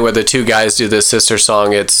the beginning where the two guys do this sister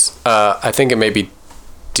song. It's I think it may be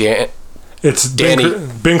It's Danny,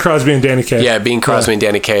 Bing Crosby and Danny Kaye. Yeah, Bing Crosby and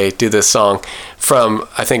Danny Kaye do this song from,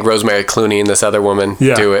 I think, Rosemary Clooney and this other woman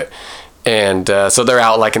do it. And so they're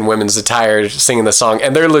out like in women's attire singing the song,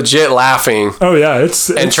 and they're legit laughing. Oh yeah, it's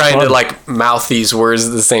trying fun. to like mouth these words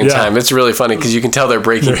at the same time. It's really funny because you can tell they're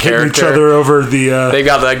breaking character. Each other over the. They've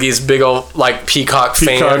got like these big old like peacock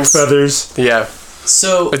fans. Feathers. Yeah,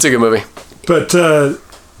 So it's a good movie. But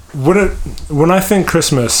when I think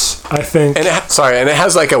Christmas, I think and it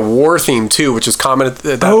has like a war theme too, which was common at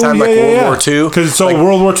that time, like World War II, because it's all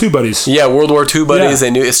World War II buddies. Yeah, World War II buddies.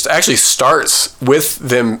 They knew it actually starts with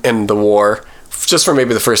them in the war, just for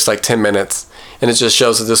maybe the first like 10 minutes, and it just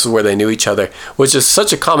shows that this is where they knew each other, which is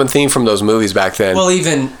such a common theme from those movies back then. Well,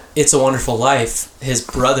 even It's a Wonderful Life, his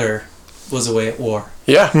brother was away at war.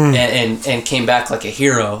 Yeah, and came back like a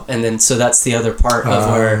hero, and then so that's the other part of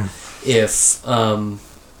where if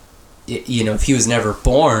if he was never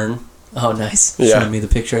born. Oh, nice. Showing me the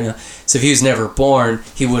picture now. So if he was never born,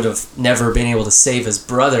 he would have never been able to save his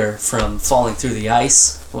brother from falling through the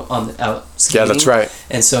ice out skating. Yeah, that's right.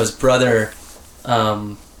 And so his brother,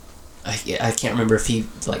 I can't remember if he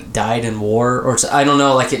like died in war or I don't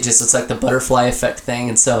know. Like it's like the butterfly effect thing,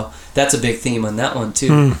 and so that's a big theme on that one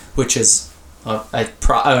too, which is I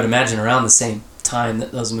would imagine around the same time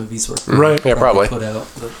that those movies were right. Yeah, probably put out.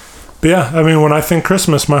 But yeah, I mean, when I think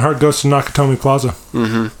Christmas, my heart goes to Nakatomi Plaza.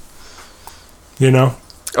 Mm-hmm.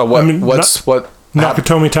 Oh, what? I mean, what?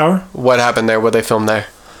 Nakatomi Tower? What happened there? What they filmed there?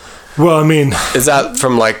 Well, I mean, is that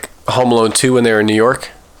from like Home Alone 2 when they were in New York?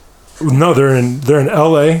 No, they're in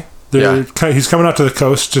L.A. He's coming out to the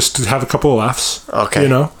coast just to have a couple of laughs. Okay.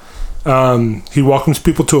 He welcomes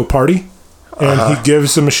people to a party, and he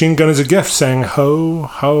gives a machine gun as a gift, saying "Ho,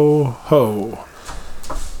 ho, ho."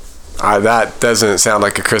 That doesn't sound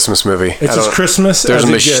like a Christmas movie. It's as Christmas as it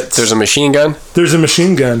gets. There's a machine gun? There's a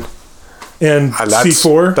machine gun. And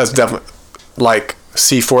C4. That's definitely like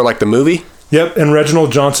C4, like the movie? Yep, and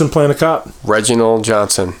Reginald Johnson playing a cop. Reginald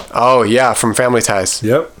Johnson. Oh, yeah, from Family Ties.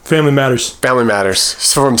 Yep, Family Matters. Family Matters.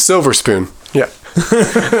 From Silver Spoon. Yeah.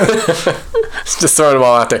 Just throwing them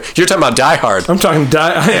all out there. You're talking about Die Hard. I'm talking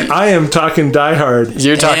I am talking Die Hard.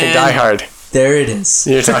 You're talking Die Hard. There it is.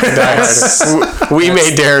 You're talking Die Hard. We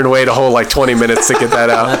made Darren wait a whole like 20 minutes to get that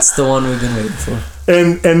out. That's the one we've been waiting for.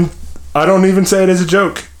 And I don't even say it as a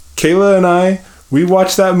joke. Kayla and we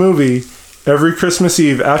watch that movie every Christmas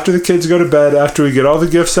Eve after the kids go to bed, after we get all the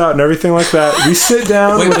gifts out and everything like that. We sit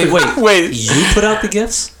down. Wait. You put out the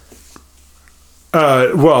gifts?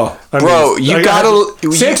 Well,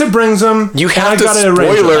 Santa brings them. You have to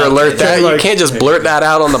spoiler alert that. You can't just blurt that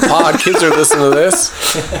out on the pod. Kids are listening to this.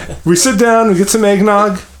 We sit down, we get some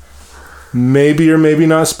eggnog, maybe or maybe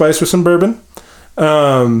not spiced with some bourbon,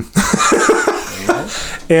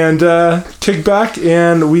 and kick back,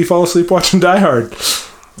 and we fall asleep watching Die Hard.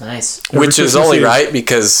 Nice. Which is only right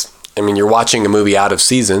because, I mean, you're watching a movie out of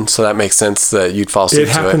season, so that makes sense that you'd fall asleep to it.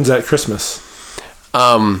 It happens at Christmas.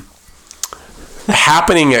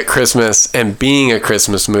 Happening at Christmas and being a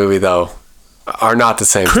Christmas movie, though, are not the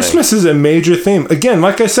same Christmas thing. is a major theme. Again,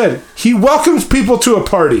 like I said, he welcomes people to a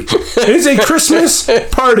party. It is a Christmas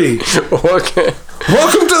party. Okay.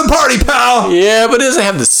 Welcome to the party, pal. Yeah, but it doesn't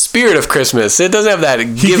have the spirit of Christmas. It doesn't have that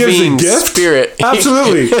giving spirit.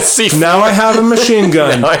 Absolutely. Now I have a machine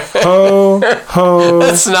gun. Ho, ho.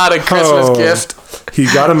 That's not a Christmas gift. He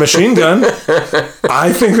got a machine gun.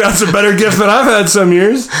 I think that's a better gift than I've had some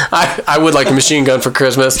years. I would like a machine gun for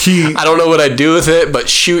Christmas. I don't know what I'd do with it, but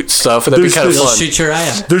shoot stuff. That'd be kind of fun. Shoot your eye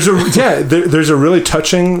out. There's a really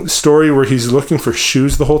touching story where he's looking for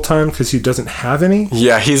shoes the whole time because he doesn't have any.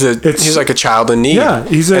 Yeah, he's like a child in need. Yeah,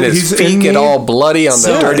 his feet get all bloody on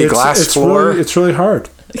the dirty glass floor. It's really hard.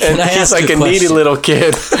 And he's like a needy little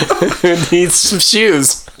kid who needs some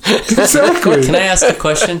shoes. Exactly. Can I ask a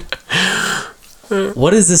question?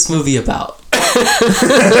 What is this movie about?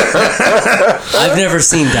 I've never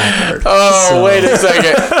seen Die Hard. Wait a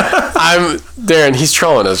second. Darren, he's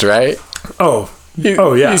trolling us, right? Oh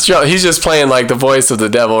yeah. He's just playing like the voice of the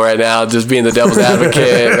devil right now, just being the devil's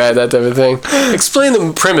advocate, right? That type of thing. Explain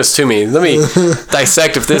the premise to me. Let me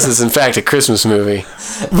dissect if this is in fact a Christmas movie.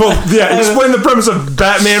 Well, yeah, explain the premise of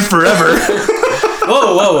Batman Forever.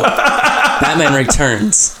 Whoa. Batman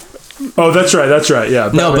Returns. Oh, that's right. Yeah,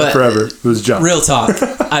 Batman Forever was John. Real talk.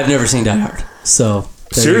 I've never seen Die Hard, so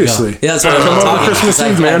Seriously. Yeah, that's what I'm Come over talking Christmas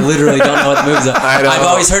about. Eve, I man. literally don't know what the movies are. I know. I've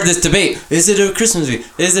always heard this debate. Is it a Christmas movie?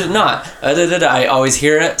 Is it not? I always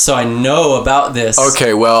hear it, so I know about this.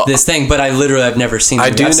 Okay, well, This thing, but I literally have never seen the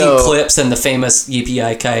movie. I've know- seen clips and the famous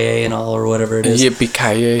Yippee-Ki-Yay and all, or whatever it is.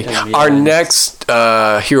 Yippee-ki-yay. Yeah. Our next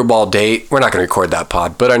Hero Ball date, we're not going to record that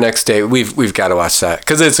pod, but our next date, we've got to watch that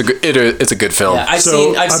because it's a good film. Yeah, I've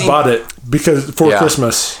I seen. bought it because for Yeah.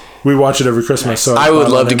 Christmas. We watch it every Christmas. So I would bought it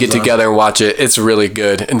love on to get Amazon. together and watch it. It's really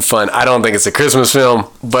good and fun. I don't think it's a Christmas film,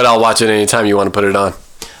 but I'll watch it anytime you want to put it on.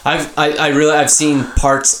 I've seen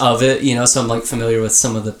parts of it, so I'm like familiar with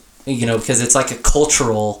some of the, because it's like a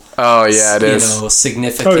cultural. Oh yeah, it is.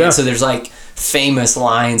 Significant. Oh, yeah. So there's like famous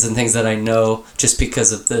lines and things that I know just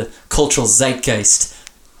because of the cultural zeitgeist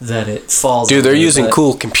that it falls. Dude, they're under, using but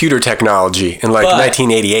cool computer technology in like But-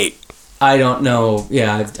 1988 I don't know.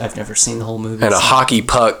 Yeah, I've never seen the whole movie. and a so. hockey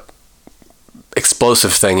puck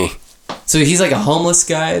explosive thingy. So he's like a homeless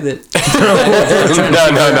guy that.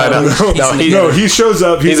 No, No, he shows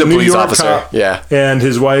up. He's a a New police York officer. cop. Yeah. And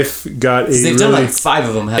his wife got a They've done like 5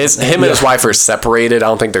 of them. It's haven't they? him and his wife are separated. I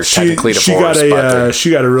don't think they're technically she divorced. but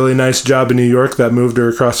she got a really nice job in New York that moved her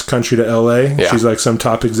across the country to LA. Yeah. She's like some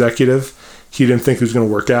top executive. He didn't think it was going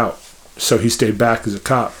to work out, so he stayed back as a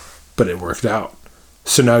cop, but it worked out.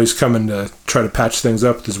 So now he's coming to try to patch things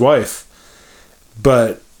up with his wife.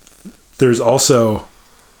 But there's also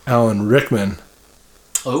Alan Rickman,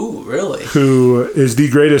 Oh, really? who is the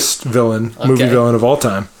greatest movie villain of all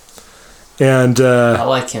time. And I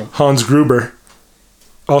like him. Hans Gruber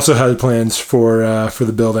also had plans for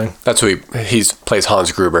the building. that's who he plays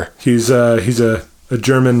Hans Gruber. He's a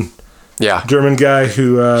German Yeah. guy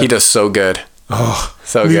who He does so good.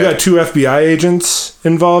 So you good. got 2 FBI agents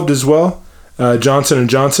involved as well. Johnson and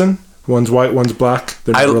Johnson. One's white, one's black.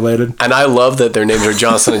 They're not related. And I love that their names are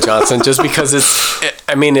Johnson and Johnson just because it's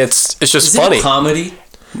just Is funny. it a comedy?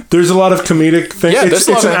 There's a lot of comedic things. Yeah, there's it's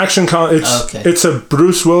a lot an of- action. It's a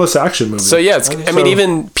Bruce Willis action movie. So yeah, I mean, So-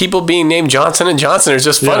 even people being named Johnson and Johnson is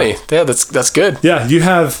just funny. Yeah, that's good. Yeah, you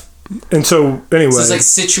have. And so anyway, So it's like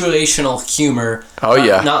situational humor. Oh,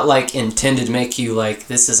 yeah. Not like intended to make you like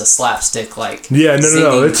this is a slapstick like. Yeah, no,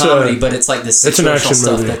 singing it's comedy, a- but it's like this it's an situational action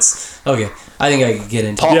stuff movie. that's okay. I think I could get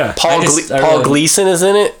into. Paul, it. Yeah. Paul, I Paul really- Gleason is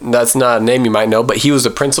in it. That's not a name you might know, but he was the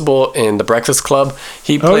principal in The Breakfast Club.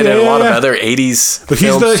 He played in a lot of other 80s but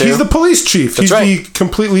films he's too. the police chief. That's he's right. the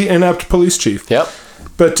completely inept police chief. Yep.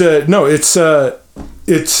 But no, it's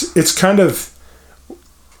kind of.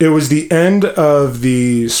 It was the end of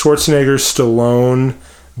the Schwarzenegger, Stallone,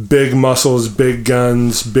 big muscles, big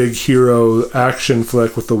guns, big hero action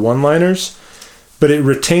flick with the one-liners, but it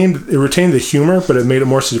retained the humor, but it made it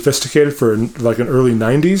more sophisticated for like an early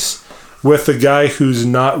 '90s with a guy who's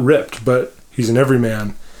not ripped, but he's an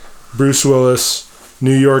everyman. Bruce Willis,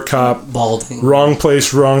 New York cop, balding. wrong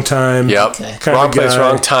place, wrong time. Yep. Okay. kinda Wrong place, guy.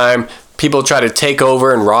 wrong time. People try to take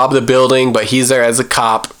over and rob the building, but he's there as a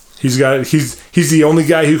cop. He's the only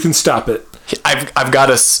guy who can stop it. I've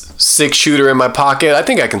got a 6-shooter in my pocket. I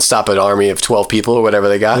think I can stop an army of 12 people or whatever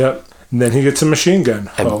they got. Yep. And then he gets a machine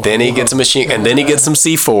gun. And then he gets a machine, and then he gets some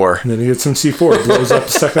C4. And then he gets some C4, blows up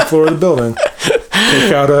the second floor of the building.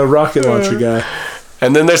 Take out a rocket launcher guy.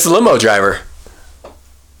 And then there's the limo driver.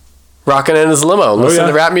 Rocking in his limo, listening yeah.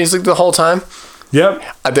 to rap music the whole time. Yep.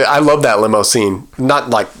 I love that limo scene. Not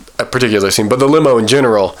like a particular scene, but the limo in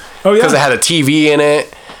general. Oh, yeah. Because it had a TV in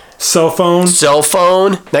it, Cell phone. cell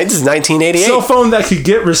phone. This is 1988. Cell phone that could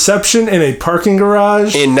get reception in a parking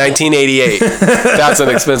garage. In 1988. That's an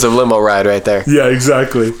expensive limo ride right there. Yeah,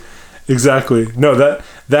 exactly. No,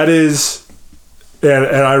 that is... And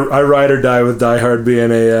I ride or die with Die Hard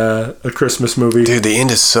being a Christmas movie. Dude, the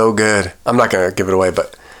end is so good. I'm not going to give it away,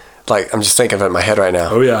 but like I'm just thinking of it in my head right now.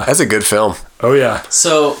 Oh, yeah. That's a good film. Oh, yeah.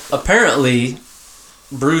 So apparently,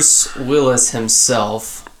 Bruce Willis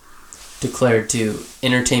himself declared to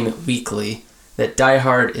Entertainment Weekly that Die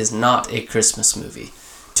Hard is not a Christmas movie.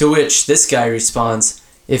 To which this guy responds,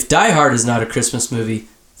 "If Die Hard is not a Christmas movie,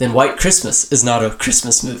 then White Christmas is not a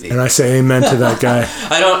Christmas movie." And I say amen to that guy.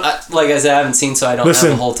 Like I said, I haven't seen, so I don't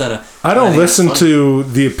Listen, have a whole ton of... I don't think it's listen funny. to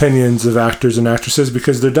the opinions of actors and actresses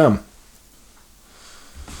because they're dumb.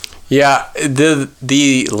 Yeah,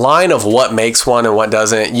 the line of what makes one and what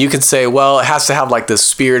doesn't, you could say, well, it has to have like the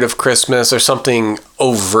spirit of Christmas or something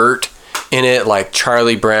overt in it, like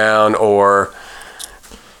Charlie Brown or...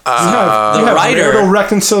 You have writer- marital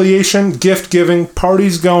reconciliation, gift giving,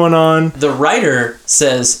 parties going on. The writer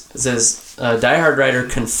says Die Hard writer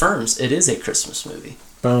confirms it is a Christmas movie.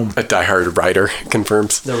 Boom. A diehard writer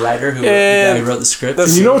confirms. The writer the guy who wrote the script. And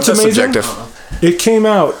you know what's That's amazing? subjective. It came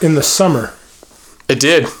out in the summer. It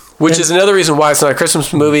did. Which is another reason why it's not a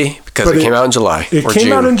Christmas movie, because But it came out in July. It or came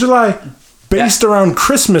June. out in July, based around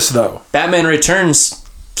Christmas, though. Batman Returns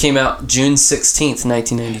came out June 16th,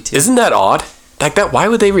 1992. Isn't that odd? Like that, why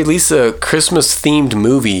would they release a Christmas-themed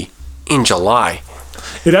movie in July?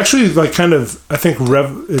 It actually, like, kind of, I think,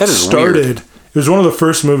 That is started. weird. It was one of the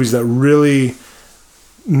first movies that really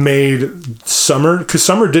made summer, because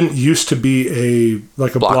summer didn't used to be a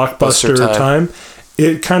blockbuster time.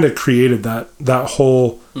 It kind of created that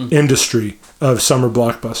whole industry of summer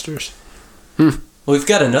blockbusters. Well, we've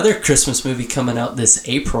got another Christmas movie coming out this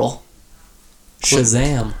April.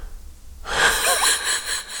 Shazam.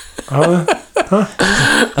 Is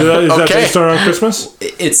that based around Christmas?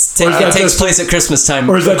 It takes place at Christmas time.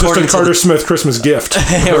 Or is that just according a to Carter Smith Christmas gift?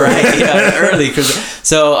 right, yeah, early Christmas.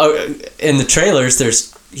 So in the trailers,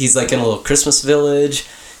 he's like in a little Christmas village.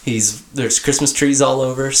 There's Christmas trees all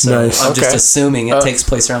over. So Nice. I'm just Okay. assuming it takes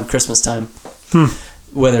place around Christmas time.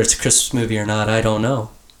 Whether it's a Christmas movie or not, I don't know.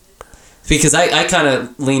 Because I kind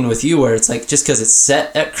of lean with you where it's like just because it's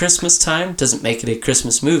set at Christmas time doesn't make it a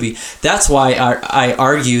Christmas movie. That's why I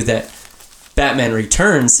argue that Batman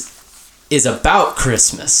Returns is about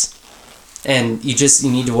Christmas. And you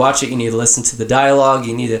need to watch it. You need to listen to the dialogue.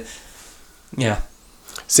 You need to,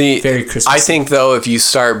 See, very Christmas. I think, though, if you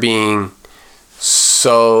start being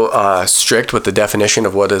so strict with the definition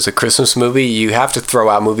of what is a Christmas movie, you have to throw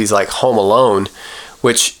out movies like Home Alone,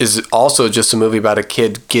 which is also just a movie about a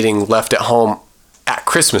kid getting left at home at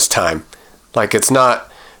Christmas time. Like, it's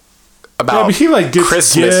not about but he gets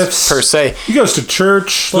Christmas gifts. per se. He goes to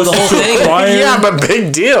church. Well, the whole listens to a thing- choir. Yeah, but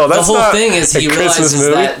big deal. The That's whole not thing is a he Christmas realizes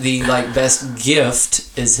movie. that the best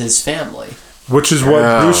gift is his family. Which is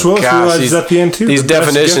what Bruce Willis realizes at the end, too. These The best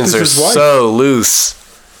gift definitions is are his wife. so loose.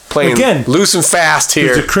 Playing Again, loose and fast here.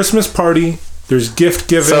 There's a Christmas party. There's gift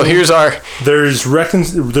giving. So here's our. There's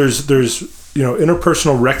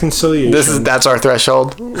interpersonal reconciliation. That's our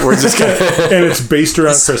threshold. We're just gonna. And it's based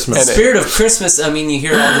around Christmas. Spirit of Christmas, I mean, you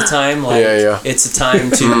hear it all the time. Like, it's a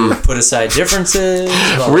time to put aside differences.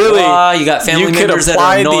 Blah, blah, Really? blah. You got family You could members that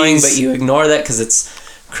apply are annoying, these- but you ignore that because it's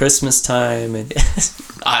Christmas time. And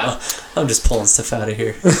I'm just pulling stuff out of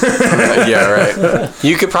here. Yeah, right.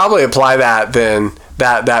 You could probably apply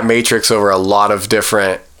that matrix over a lot of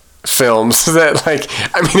different films. That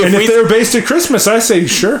If they're based at Christmas, I say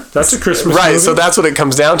sure, that's a Christmas right. movie. So that's what it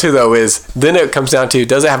comes down to, though. Then it comes down to,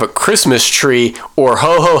 does it have a Christmas tree or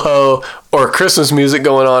ho ho ho or Christmas music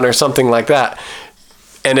going on or something like that?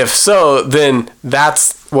 And if so, then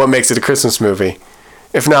that's what makes it a Christmas movie.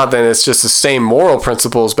 If not, then it's just the same moral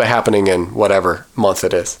principles but happening in whatever month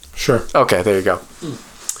it is. Sure. Okay, there you go.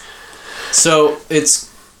 So it's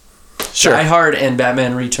Sure. Die Hard and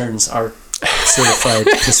Batman Returns are certified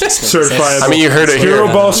Christmas movies. Certified. I mean, you heard it here. Hero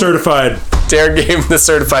Ball certified. Darren gave him the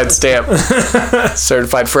certified stamp.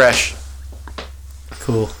 Certified fresh.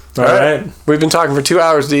 Cool. All right. We've been talking for 2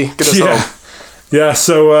 hours, D. Get us home. Yeah,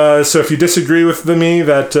 so if you disagree with me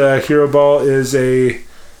that Hero Ball is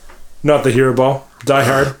not the Hero Ball, Die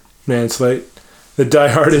Hard, man, it's late. The Die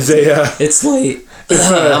Hard is It's late.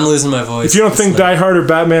 I'm losing my voice. If you don't think Die Hard or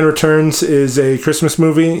Batman Returns is a Christmas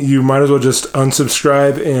movie, you might as well just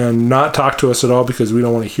unsubscribe and not talk to us at all because we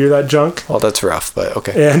don't want to hear that junk. Well, that's rough, but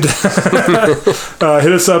okay. And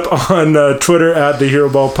hit us up on Twitter at the Hero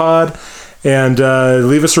Ball Pod and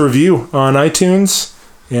leave us a review on iTunes.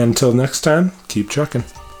 And until next time, keep chucking.